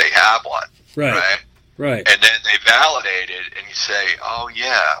aware that they have one. Right. And then they validate it, and you say, oh,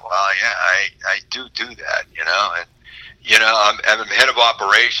 yeah, well, yeah, I do that, And, I'm head of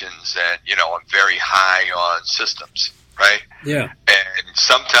operations, and, I'm very high on systems, right? Yeah. And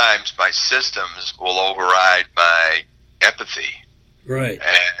sometimes my systems will override my empathy, Right.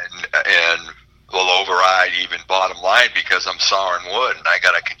 And will override even bottom line because I'm sawing wood, and I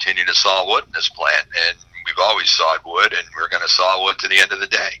got to continue to saw wood in this plant. And we've always sawed wood, and we're going to saw wood to the end of the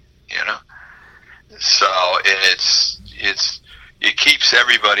day. So it keeps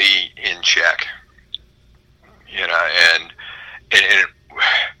everybody in check. And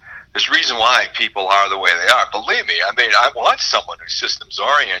there's a reason why people are the way they are. Believe me, I want someone who's systems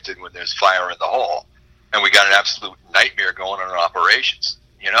oriented when there's fire in the hole, and we got an absolute nightmare going on in operations.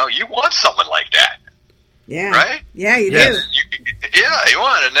 You want someone like that. Yeah. Right? Yeah, you Yes. do. You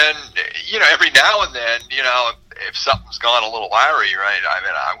want. And then, every now and then, if something's gone a little wiry, right,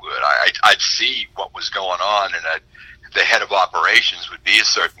 I'd see what was going on, and the head of operations would be a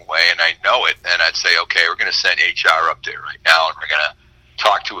certain way, and I know it, and I'd say, okay, we're going to send HR up there right now, and we're going to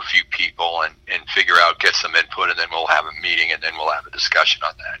talk to a few people and figure out, get some input, and then we'll have a meeting, and then we'll have a discussion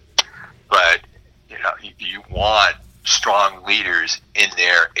on that. But, you want strong leaders in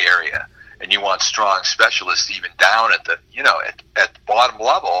their area, and you want strong specialists even down at the at the bottom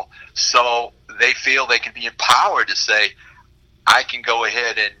level, so they feel they can be empowered to say, I can go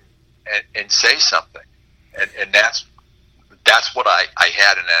ahead and say something. And that's what I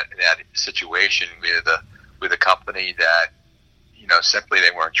had in that situation with a company that simply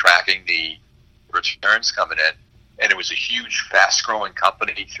they weren't tracking the returns coming in. And it was a huge, fast-growing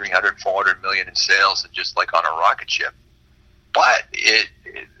company, 300, 400 million in sales, and just like on a rocket ship. But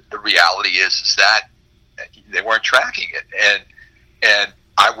the reality is that they weren't tracking it. And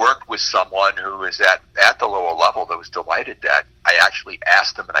I worked with someone who was at the lower level that was delighted that I actually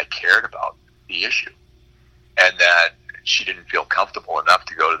asked them and I cared about the issue. And that she didn't feel comfortable enough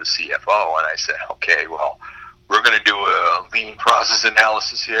to go to the CFO. And I said, okay, well, we're going to do a lean process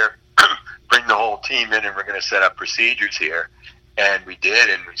analysis here. Bring the whole team in, and we're going to set up procedures here. And we did,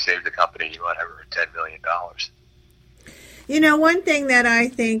 and we saved the company whatever, $10 million. One thing that I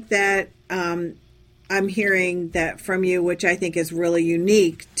think that I'm hearing that from you, which I think is really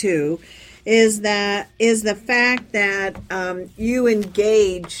unique too, is the fact that you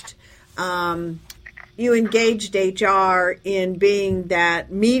engaged HR in being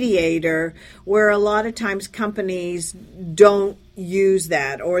that mediator, where a lot of times companies don't use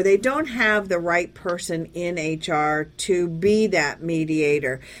that, or they don't have the right person in HR to be that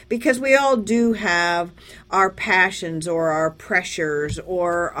mediator, because we all do have our passions or our pressures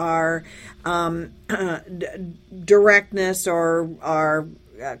or our directness or our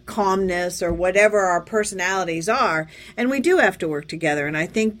calmness or whatever our personalities are, and we do have to work together. And I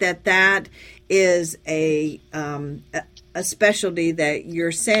think that is a specialty that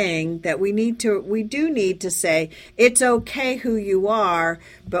you're saying that we do need to say it's okay who you are,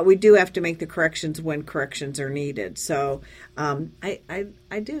 but we do have to make the corrections when corrections are needed. So I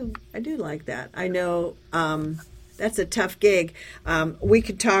do like that. I know that's a tough gig. We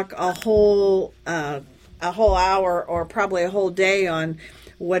could talk a whole hour or probably a whole day on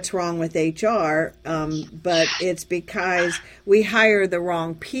what's wrong with HR, but it's because we hire the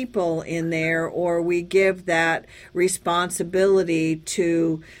wrong people in there, or we give that responsibility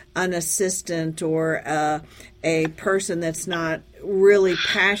to an assistant or a person that's not really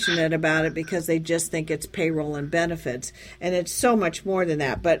passionate about it because they just think it's payroll and benefits. And it's so much more than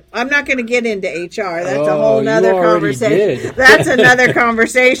that. But I'm not going to get into HR. That's a whole nother conversation. That's another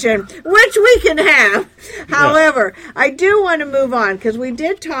conversation, which we can have. Yeah. However, I do want to move on, because we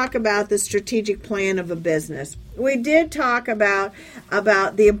did talk about the strategic plan of a business. We did talk about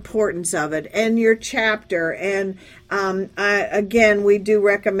the importance of it and your chapter. And again, we do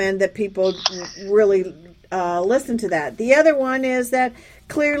recommend that people really listen to that. The other one is that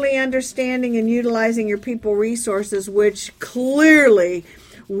clearly understanding and utilizing your people resources, which clearly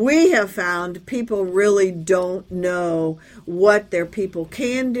we have found people really don't know what their people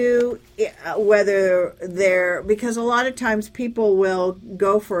can do, whether because a lot of times people will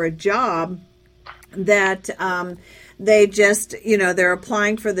go for a job that they just, they're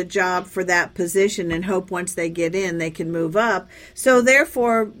applying for the job for that position and hope once they get in, they can move up. So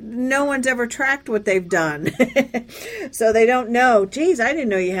therefore, no one's ever tracked what they've done. So they don't know, geez, I didn't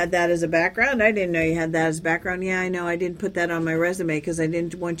know you had that as a background. I didn't know you had that as a background. Yeah, I know. I didn't put that on my resume because I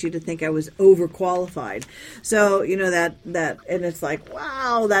didn't want you to think I was overqualified. So, that, and it's like,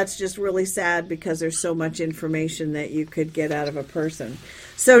 wow, that's just really sad, because there's so much information that you could get out of a person.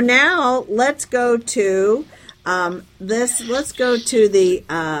 So now let's go to Let's go to the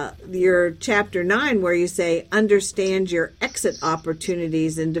your chapter 9, where you say understand your exit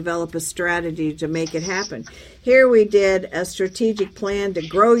opportunities and develop a strategy to make it happen. Here we did a strategic plan to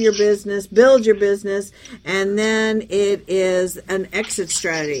grow your business, build your business, and then it is an exit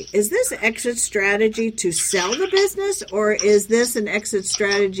strategy. Is this exit strategy to sell the business, or is this an exit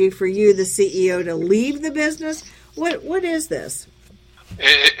strategy for you, the CEO, to leave the business? What is this?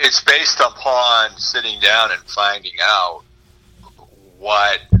 It's based upon sitting down and finding out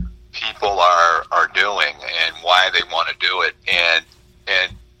what people are doing and why they want to do it. And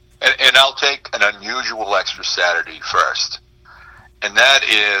I'll take an unusual extra strategy first. And that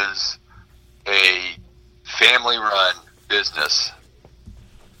is a family-run business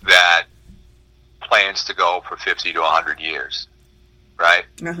that plans to go for 50 to 100 years, right?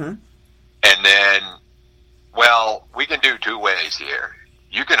 Uh-huh. And then, well, we can do two ways here.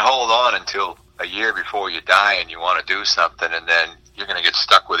 You can hold on until a year before you die and you want to do something, and then you're going to get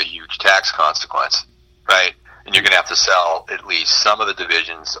stuck with a huge tax consequence, right? And you're going to have to sell at least some of the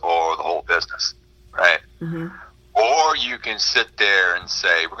divisions or the whole business, right? Mm-hmm. Or you can sit there and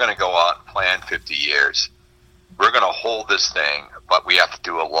say, we're going to go out and plan 50 years. We're going to hold this thing, but we have to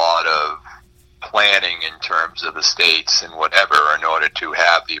do a lot of planning in terms of estates and whatever in order to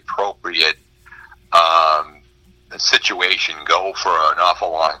have the appropriate situation go for an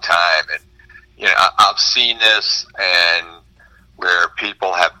awful long time. And I've seen this, and where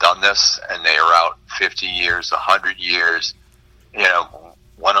people have done this and they are out 50 years, 100 years.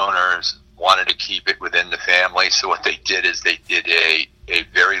 One owners wanted to keep it within the family, so what they did is they did a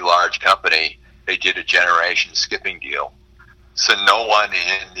very large company. They did a generation skipping deal, so no one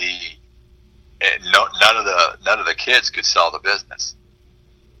none of the kids could sell the business.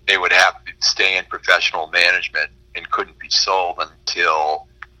 They would have to stay in professional management and couldn't be sold until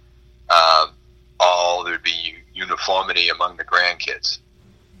there'd be uniformity among the grandkids.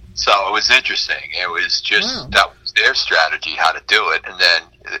 So it was interesting. It was just That was their strategy, how to do it, and then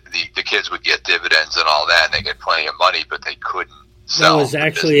the kids would get dividends and all that, and they get plenty of money, but they couldn't sell. That was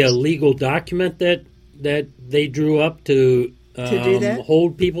actually a legal document that they drew up to do that?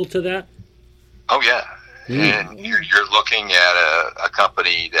 Hold people to that. Oh yeah. And you're looking at a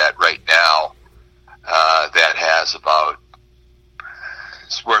company that right now that has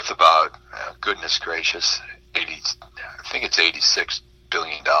it's worth about, goodness gracious, I think it's $86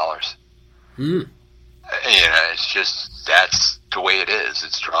 billion. It's just, that's the way it is.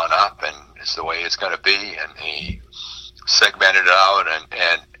 It's drawn up, and it's the way it's going to be. And he segmented it out,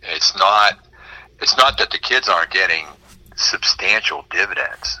 and it's not that the kids aren't getting substantial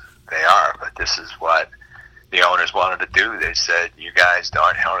dividends. They are, but this is what the owners wanted to do. They said, you guys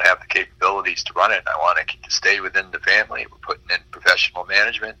don't have the capabilities to run it. I want it to stay within the family. We're putting in professional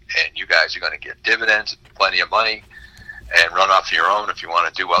management, and you guys are going to get dividends, plenty of money, and run off your own. If you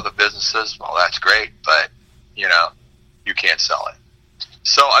want to do other businesses, well, that's great, but, you can't sell it.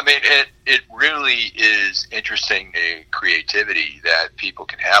 So, I mean, it really is interesting, the creativity that people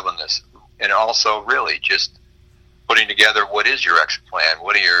can have on this, and also really just putting together what is your exit plan,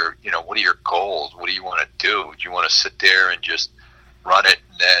 what are your goals, what do you want to do? Do you want to sit there and just run it,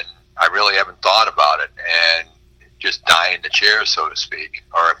 and then I really haven't thought about it, and just die in the chair, so to speak?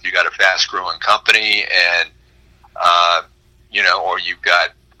 Or if you got a fast growing company and or you've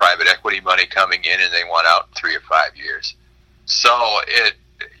got private equity money coming in and they want out in 3 or 5 years. So it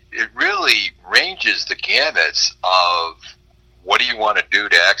really ranges the gamuts of what do you want to do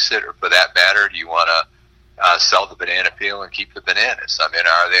to exit, or for that matter, do you want to sell the banana peel and keep the bananas? I mean,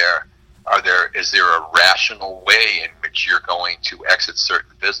 is there a rational way in which you're going to exit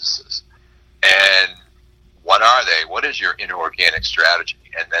certain businesses? And what are they? What is your inorganic strategy?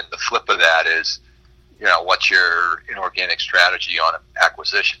 And then the flip of that is, what's your inorganic strategy on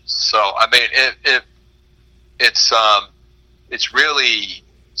acquisitions? So, I mean, it's really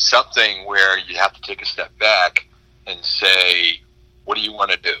something where you have to take a step back and say, what do you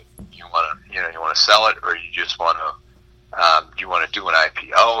want to do? You want to sell it, or you just want to, do you want to do an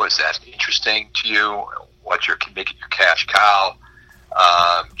IPO? Is that interesting to you? What's making your cash cow?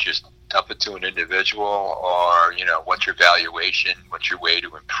 Just dump it to an individual, or, what's your valuation? What's your way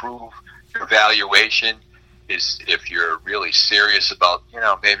to improve your valuation? Is if you're really serious about,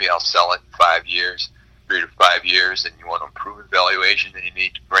 maybe I'll sell it in 5 years, 3 to 5 years, and you want to improve the valuation, then you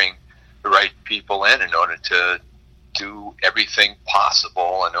need to bring the right people in order to do everything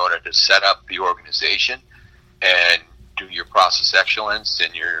possible in order to set up the organization and do your process excellence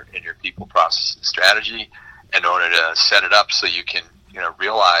and your people process and strategy in order to set it up so you can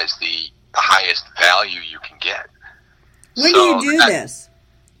realize the highest value you can get. When do you do this?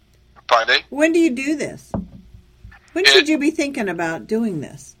 Pardon me? When do you do this? When should you be thinking about doing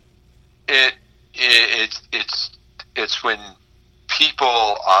this? It's when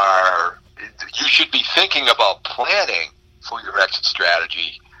people are. You should be thinking about planning for your exit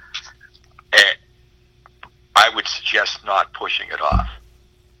strategy, and I would suggest not pushing it off.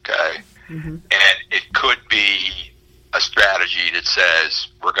 Okay, and it could be a strategy that says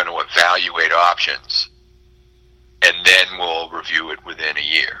we're going to evaluate options, and then we'll review it within a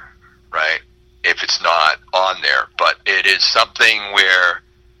year, right? If it's not on there, but it is something where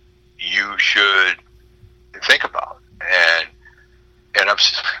you should think about. And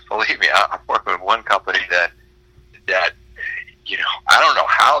believe me, I'm working with one company that I don't know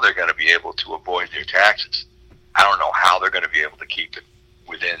how they're going to be able to avoid their taxes. I don't know how they're going to be able to keep it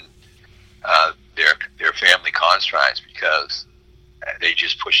within their family constructs because they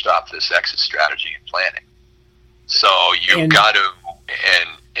just pushed off this exit strategy and planning. So you've got to,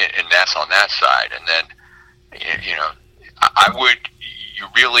 and that's on that side. And then, you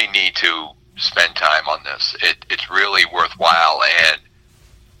really need to spend time on this. It's really worthwhile. And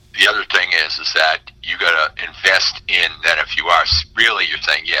the other thing is that you got to invest in that. If you are really, you're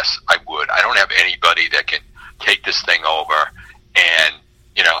saying, yes, I would. I don't have anybody that can take this thing over. And,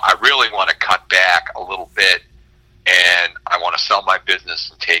 I really want to cut back a little bit and I want to sell my business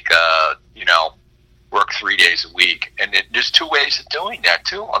and take work 3 days a week. And there's two ways of doing that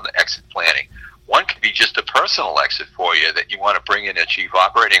too on the exit planning. One could be just a personal exit for you that you want to bring in a chief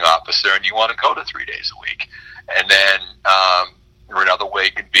operating officer and you want to go to 3 days a week. And then, or another way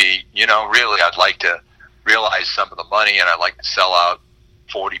could be, really I'd like to realize some of the money and I'd like to sell out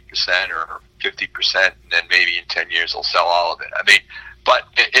 40% or 50% and then maybe in 10 years I'll sell all of it. I mean, but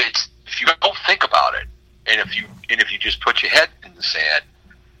it's, if you don't think about it and if you just put your head in the sand,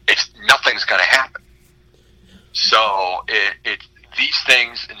 nothing's going to happen. So these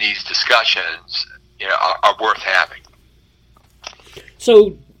things and these discussions, are worth having.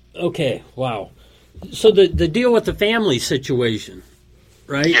 So, okay, wow. So the deal with the family situation,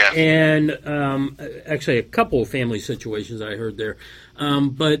 right? Yeah. And actually a couple of family situations I heard there.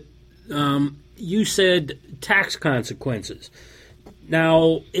 But you said tax consequences.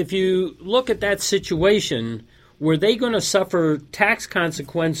 Now, if you look at that situation, were they going to suffer tax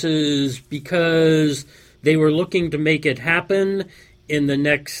consequences because they were looking to make it happen in the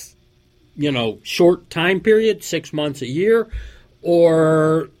next, short time period, 6 months, a year?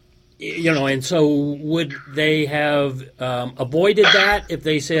 Or, and so would they have avoided that if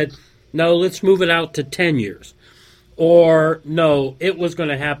they said, no, let's move it out to 10 years? Or, no, it was going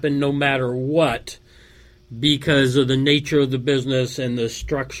to happen no matter what because of the nature of the business and the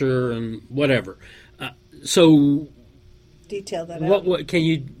structure and whatever. So detail that out. What can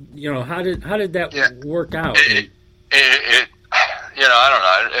you how did that work out? I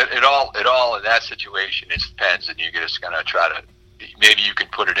don't know. It all in that situation, it depends, and you're just gonna try to. Maybe you can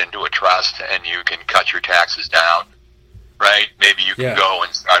put it into a trust, and you can cut your taxes down, right? Maybe you can go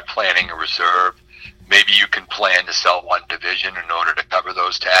and start planning a reserve. Maybe you can plan to sell one division in order to cover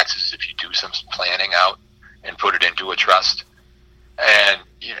those taxes if you do some planning out and put it into a trust. And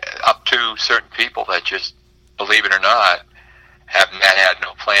up to certain people that just, believe it or not, have not had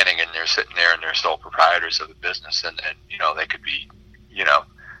no planning and they're sitting there and they're sole proprietors of the business and they could be,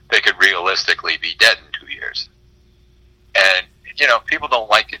 they could realistically be dead in 2 years. And, people don't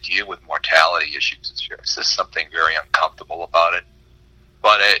like to deal with mortality issues. It's just something very uncomfortable about it.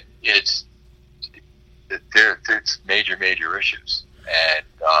 But it's major issues. And,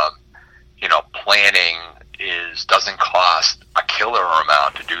 planning doesn't cost a killer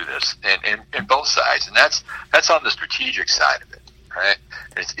amount to do this in both sides. And that's on the strategic side of it, right?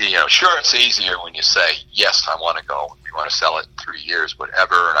 It's, sure, it's easier when you say, yes, I want to go. We want to sell it in 3 years,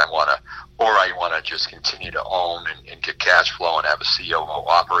 whatever. And I want to just continue to own and get cash flow and have a COO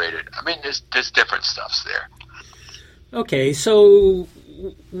operate it. I mean, there's different stuffs there. Okay, so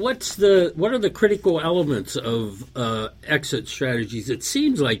what are the critical elements of exit strategies? It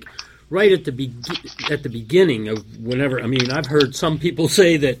seems like right at the beginning of whenever. I mean, I've heard some people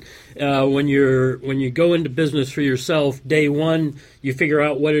say that when you go into business for yourself, day one, you figure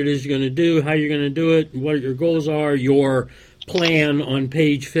out what it is you're going to do, how you're going to do it, what your goals are, your plan on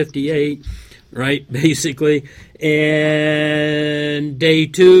page 58, right, basically. And day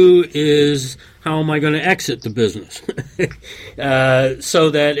two is, how am I going to exit the business? So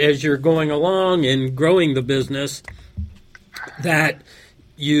that as you're going along and growing the business, that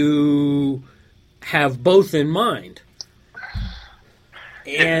you have both in mind.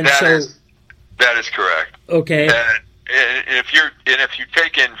 And that is correct. Okay. And if you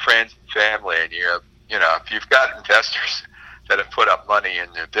take in friends and family, and if you've got investors that have put up money in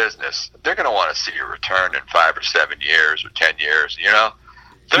their business, they're going to want to see a return in 5 or 7 years or 10 years.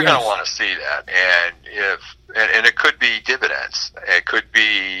 They're going to want to see that, and it could be dividends. It could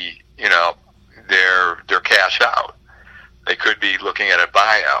be their cash out. They could be looking at a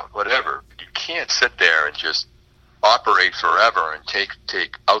buyout, whatever. You can't sit there and just operate forever and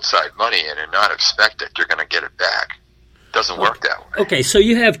take outside money in and not expect that you're going to get it back. It doesn't work that way. Okay, so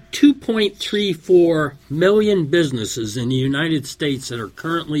you have 2.34 million businesses in the United States that are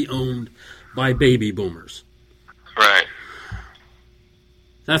currently owned by baby boomers. Right.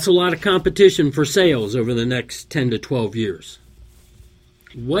 That's a lot of competition for sales over the next 10 to 12 years.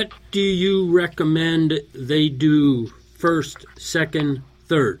 What do you recommend they do first, second,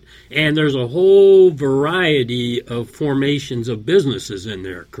 third? And there's a whole variety of formations of businesses in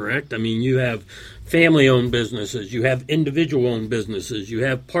there, correct? I mean, you have family-owned businesses, you have individual-owned businesses, you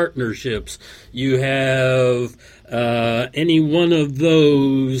have partnerships, you have any one of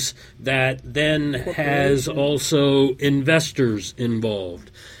those that then has also investors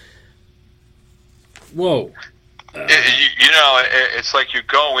involved. Whoa. It's like you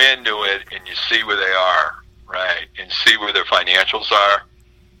go into it and you see where they are, right, and see where their financials are,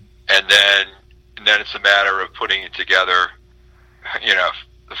 and then it's a matter of putting it together.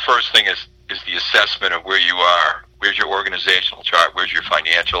 The first thing is the assessment of where you are. Where's your organizational chart? Where's your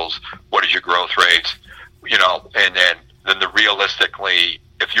financials? What is your growth rates? And then realistically,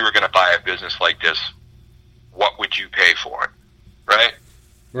 if you were going to buy a business like this, what would you pay for it, right?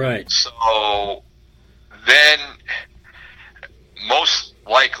 Right. So then, most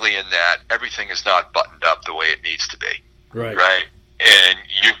likely in that, everything is not buttoned up the way it needs to be. Right. Right? And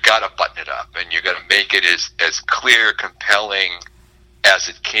you've got to button it up, and you've got to make it as clear, compelling as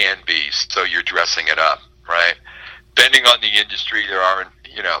it can be, so you're dressing it up, right? Depending on the industry, there are,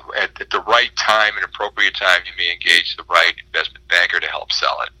 at the right time and appropriate time, you may engage the right investment banker to help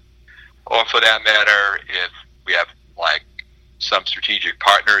sell it. Or for that matter, if we have like some strategic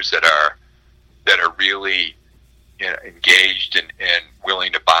partners that are really engaged and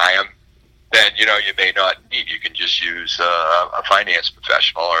willing to buy them, then you may not need. You can just use a finance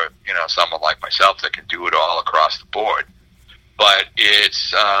professional or someone like myself that can do it all across the board. But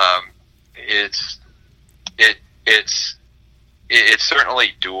it's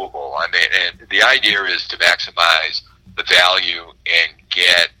certainly doable. I mean, and the idea is to maximize the value and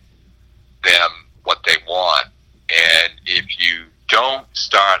get them what they want. And if you don't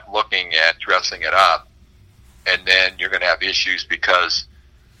start looking at dressing it up, and then you're going to have issues, because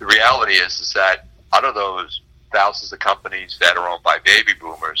the reality is that out of those thousands of companies that are owned by baby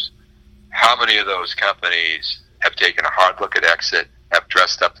boomers, how many of those companies have taken a hard look at exit, have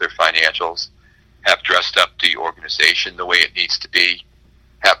dressed up their financials, have dressed up the organization the way it needs to be,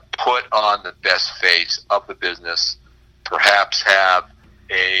 have put on the best face of the business, perhaps have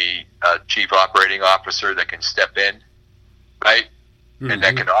a chief operating officer that can step in, right? Mm-hmm. And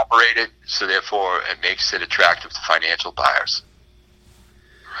that can operate it, so therefore it makes it attractive to financial buyers,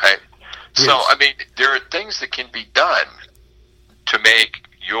 right? Yes. So, I mean, there are things that can be done to make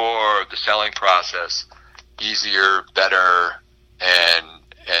the selling process easier, better, and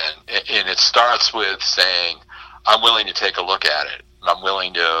it starts with saying, I'm willing to take a look at it, and I'm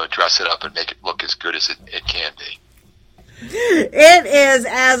willing to dress it up and make it look as good as it can be. It is,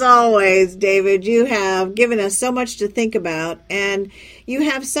 as always, David, you have given us so much to think about, and you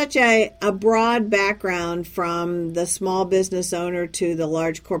have such a broad background from the small business owner to the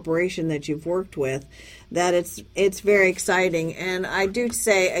large corporation that you've worked with, that it's very exciting. And I do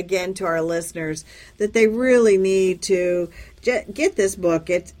say again to our listeners that they really need to get this book.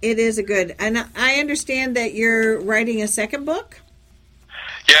 It is a good, and I understand that you're writing a second book.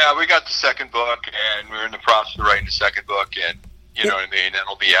 Yeah, we got the second book, and we're in the process of writing the second book, and you know what I mean,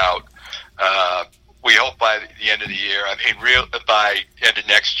 that'll be out. We hope by the end of the year. I mean, by end of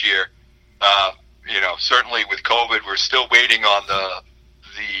next year. Certainly with COVID, we're still waiting on the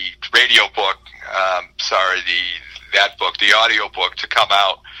radio book. That book, the audio book, to come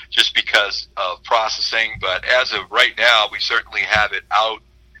out, just because of processing. But as of right now, we certainly have it out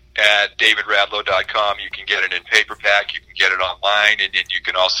at davidradlo.com. You can get it in paperback, you can get it online, and then you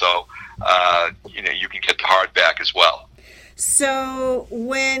can also, you can get the hardback as well. So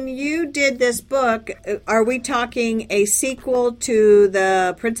when you did this book, are we talking a sequel to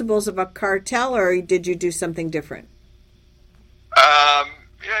the Principles of a Cartel, or did you do something different?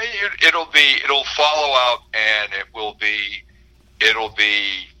 It'll follow out, and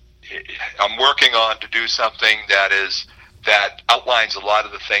I'm working on to do something that outlines a lot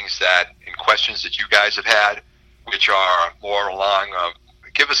of the things and questions that you guys have had, which are more along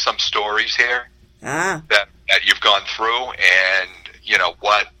give us some stories here, that you've gone through, and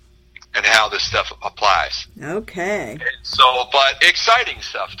what and how this stuff applies. Okay. And so, but exciting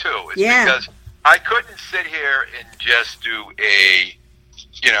stuff too. It's because I couldn't sit here and just do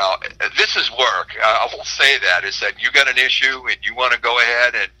this is work. I will say that, is that you got an issue and you want to go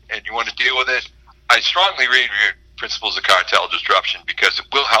ahead and you want to deal with it. I strongly read Principles of Cartel Disruption because it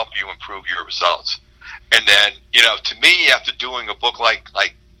will help you improve your results. And then, to me, after doing a book like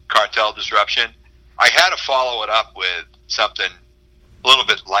Cartel Disruption, I had to follow it up with something a little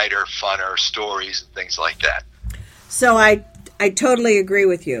bit lighter, funner, stories and things like that. So I totally agree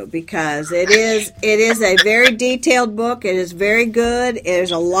with you, because it is a very detailed book. It is very good.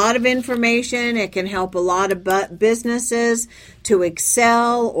 There's a lot of information. It can help a lot of businesses to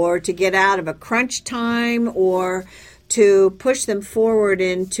excel or to get out of a crunch time or to push them forward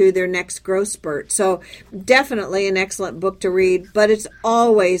into their next growth spurt. So definitely an excellent book to read, but it's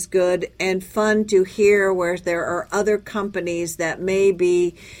always good and fun to hear where there are other companies that may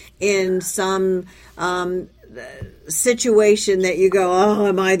be in some situation that you go, oh,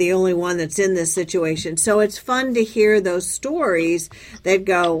 am I the only one that's in this situation? So it's fun to hear those stories that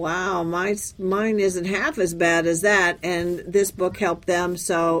go, wow, mine isn't half as bad as that, and this book helped them,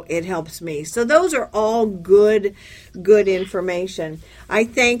 so it helps me. So those are all good information. I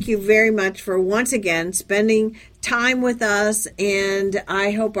thank you very much for once again spending time with us, and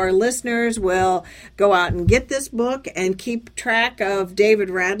I hope our listeners will go out and get this book and keep track of David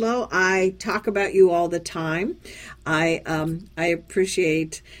Radlo. I talk about you all the time. I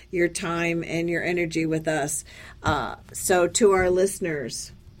appreciate your time and your energy with us. So to our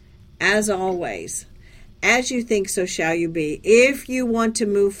listeners, as always, as you think, so shall you be. If you want to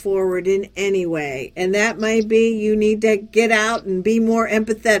move forward in any way, and that may be you need to get out and be more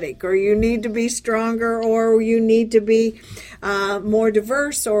empathetic, or you need to be stronger, or you need to be more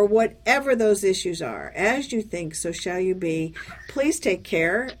diverse, or whatever those issues are, as you think, so shall you be. Please take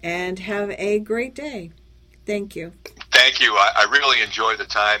care and have a great day. Thank you. Thank you. I really enjoyed the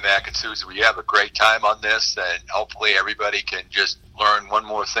time, Mac and Susan. We have a great time on this, and hopefully everybody can just learn one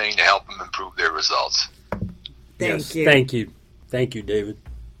more thing to help them improve their results. Thank you. Thank you. Thank you, David.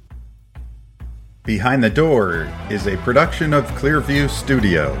 Behind the Door is a production of ClearView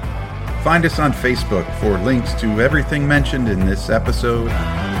Studio. Find us on Facebook for links to everything mentioned in this episode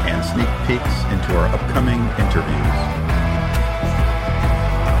and sneak peeks into our upcoming interviews.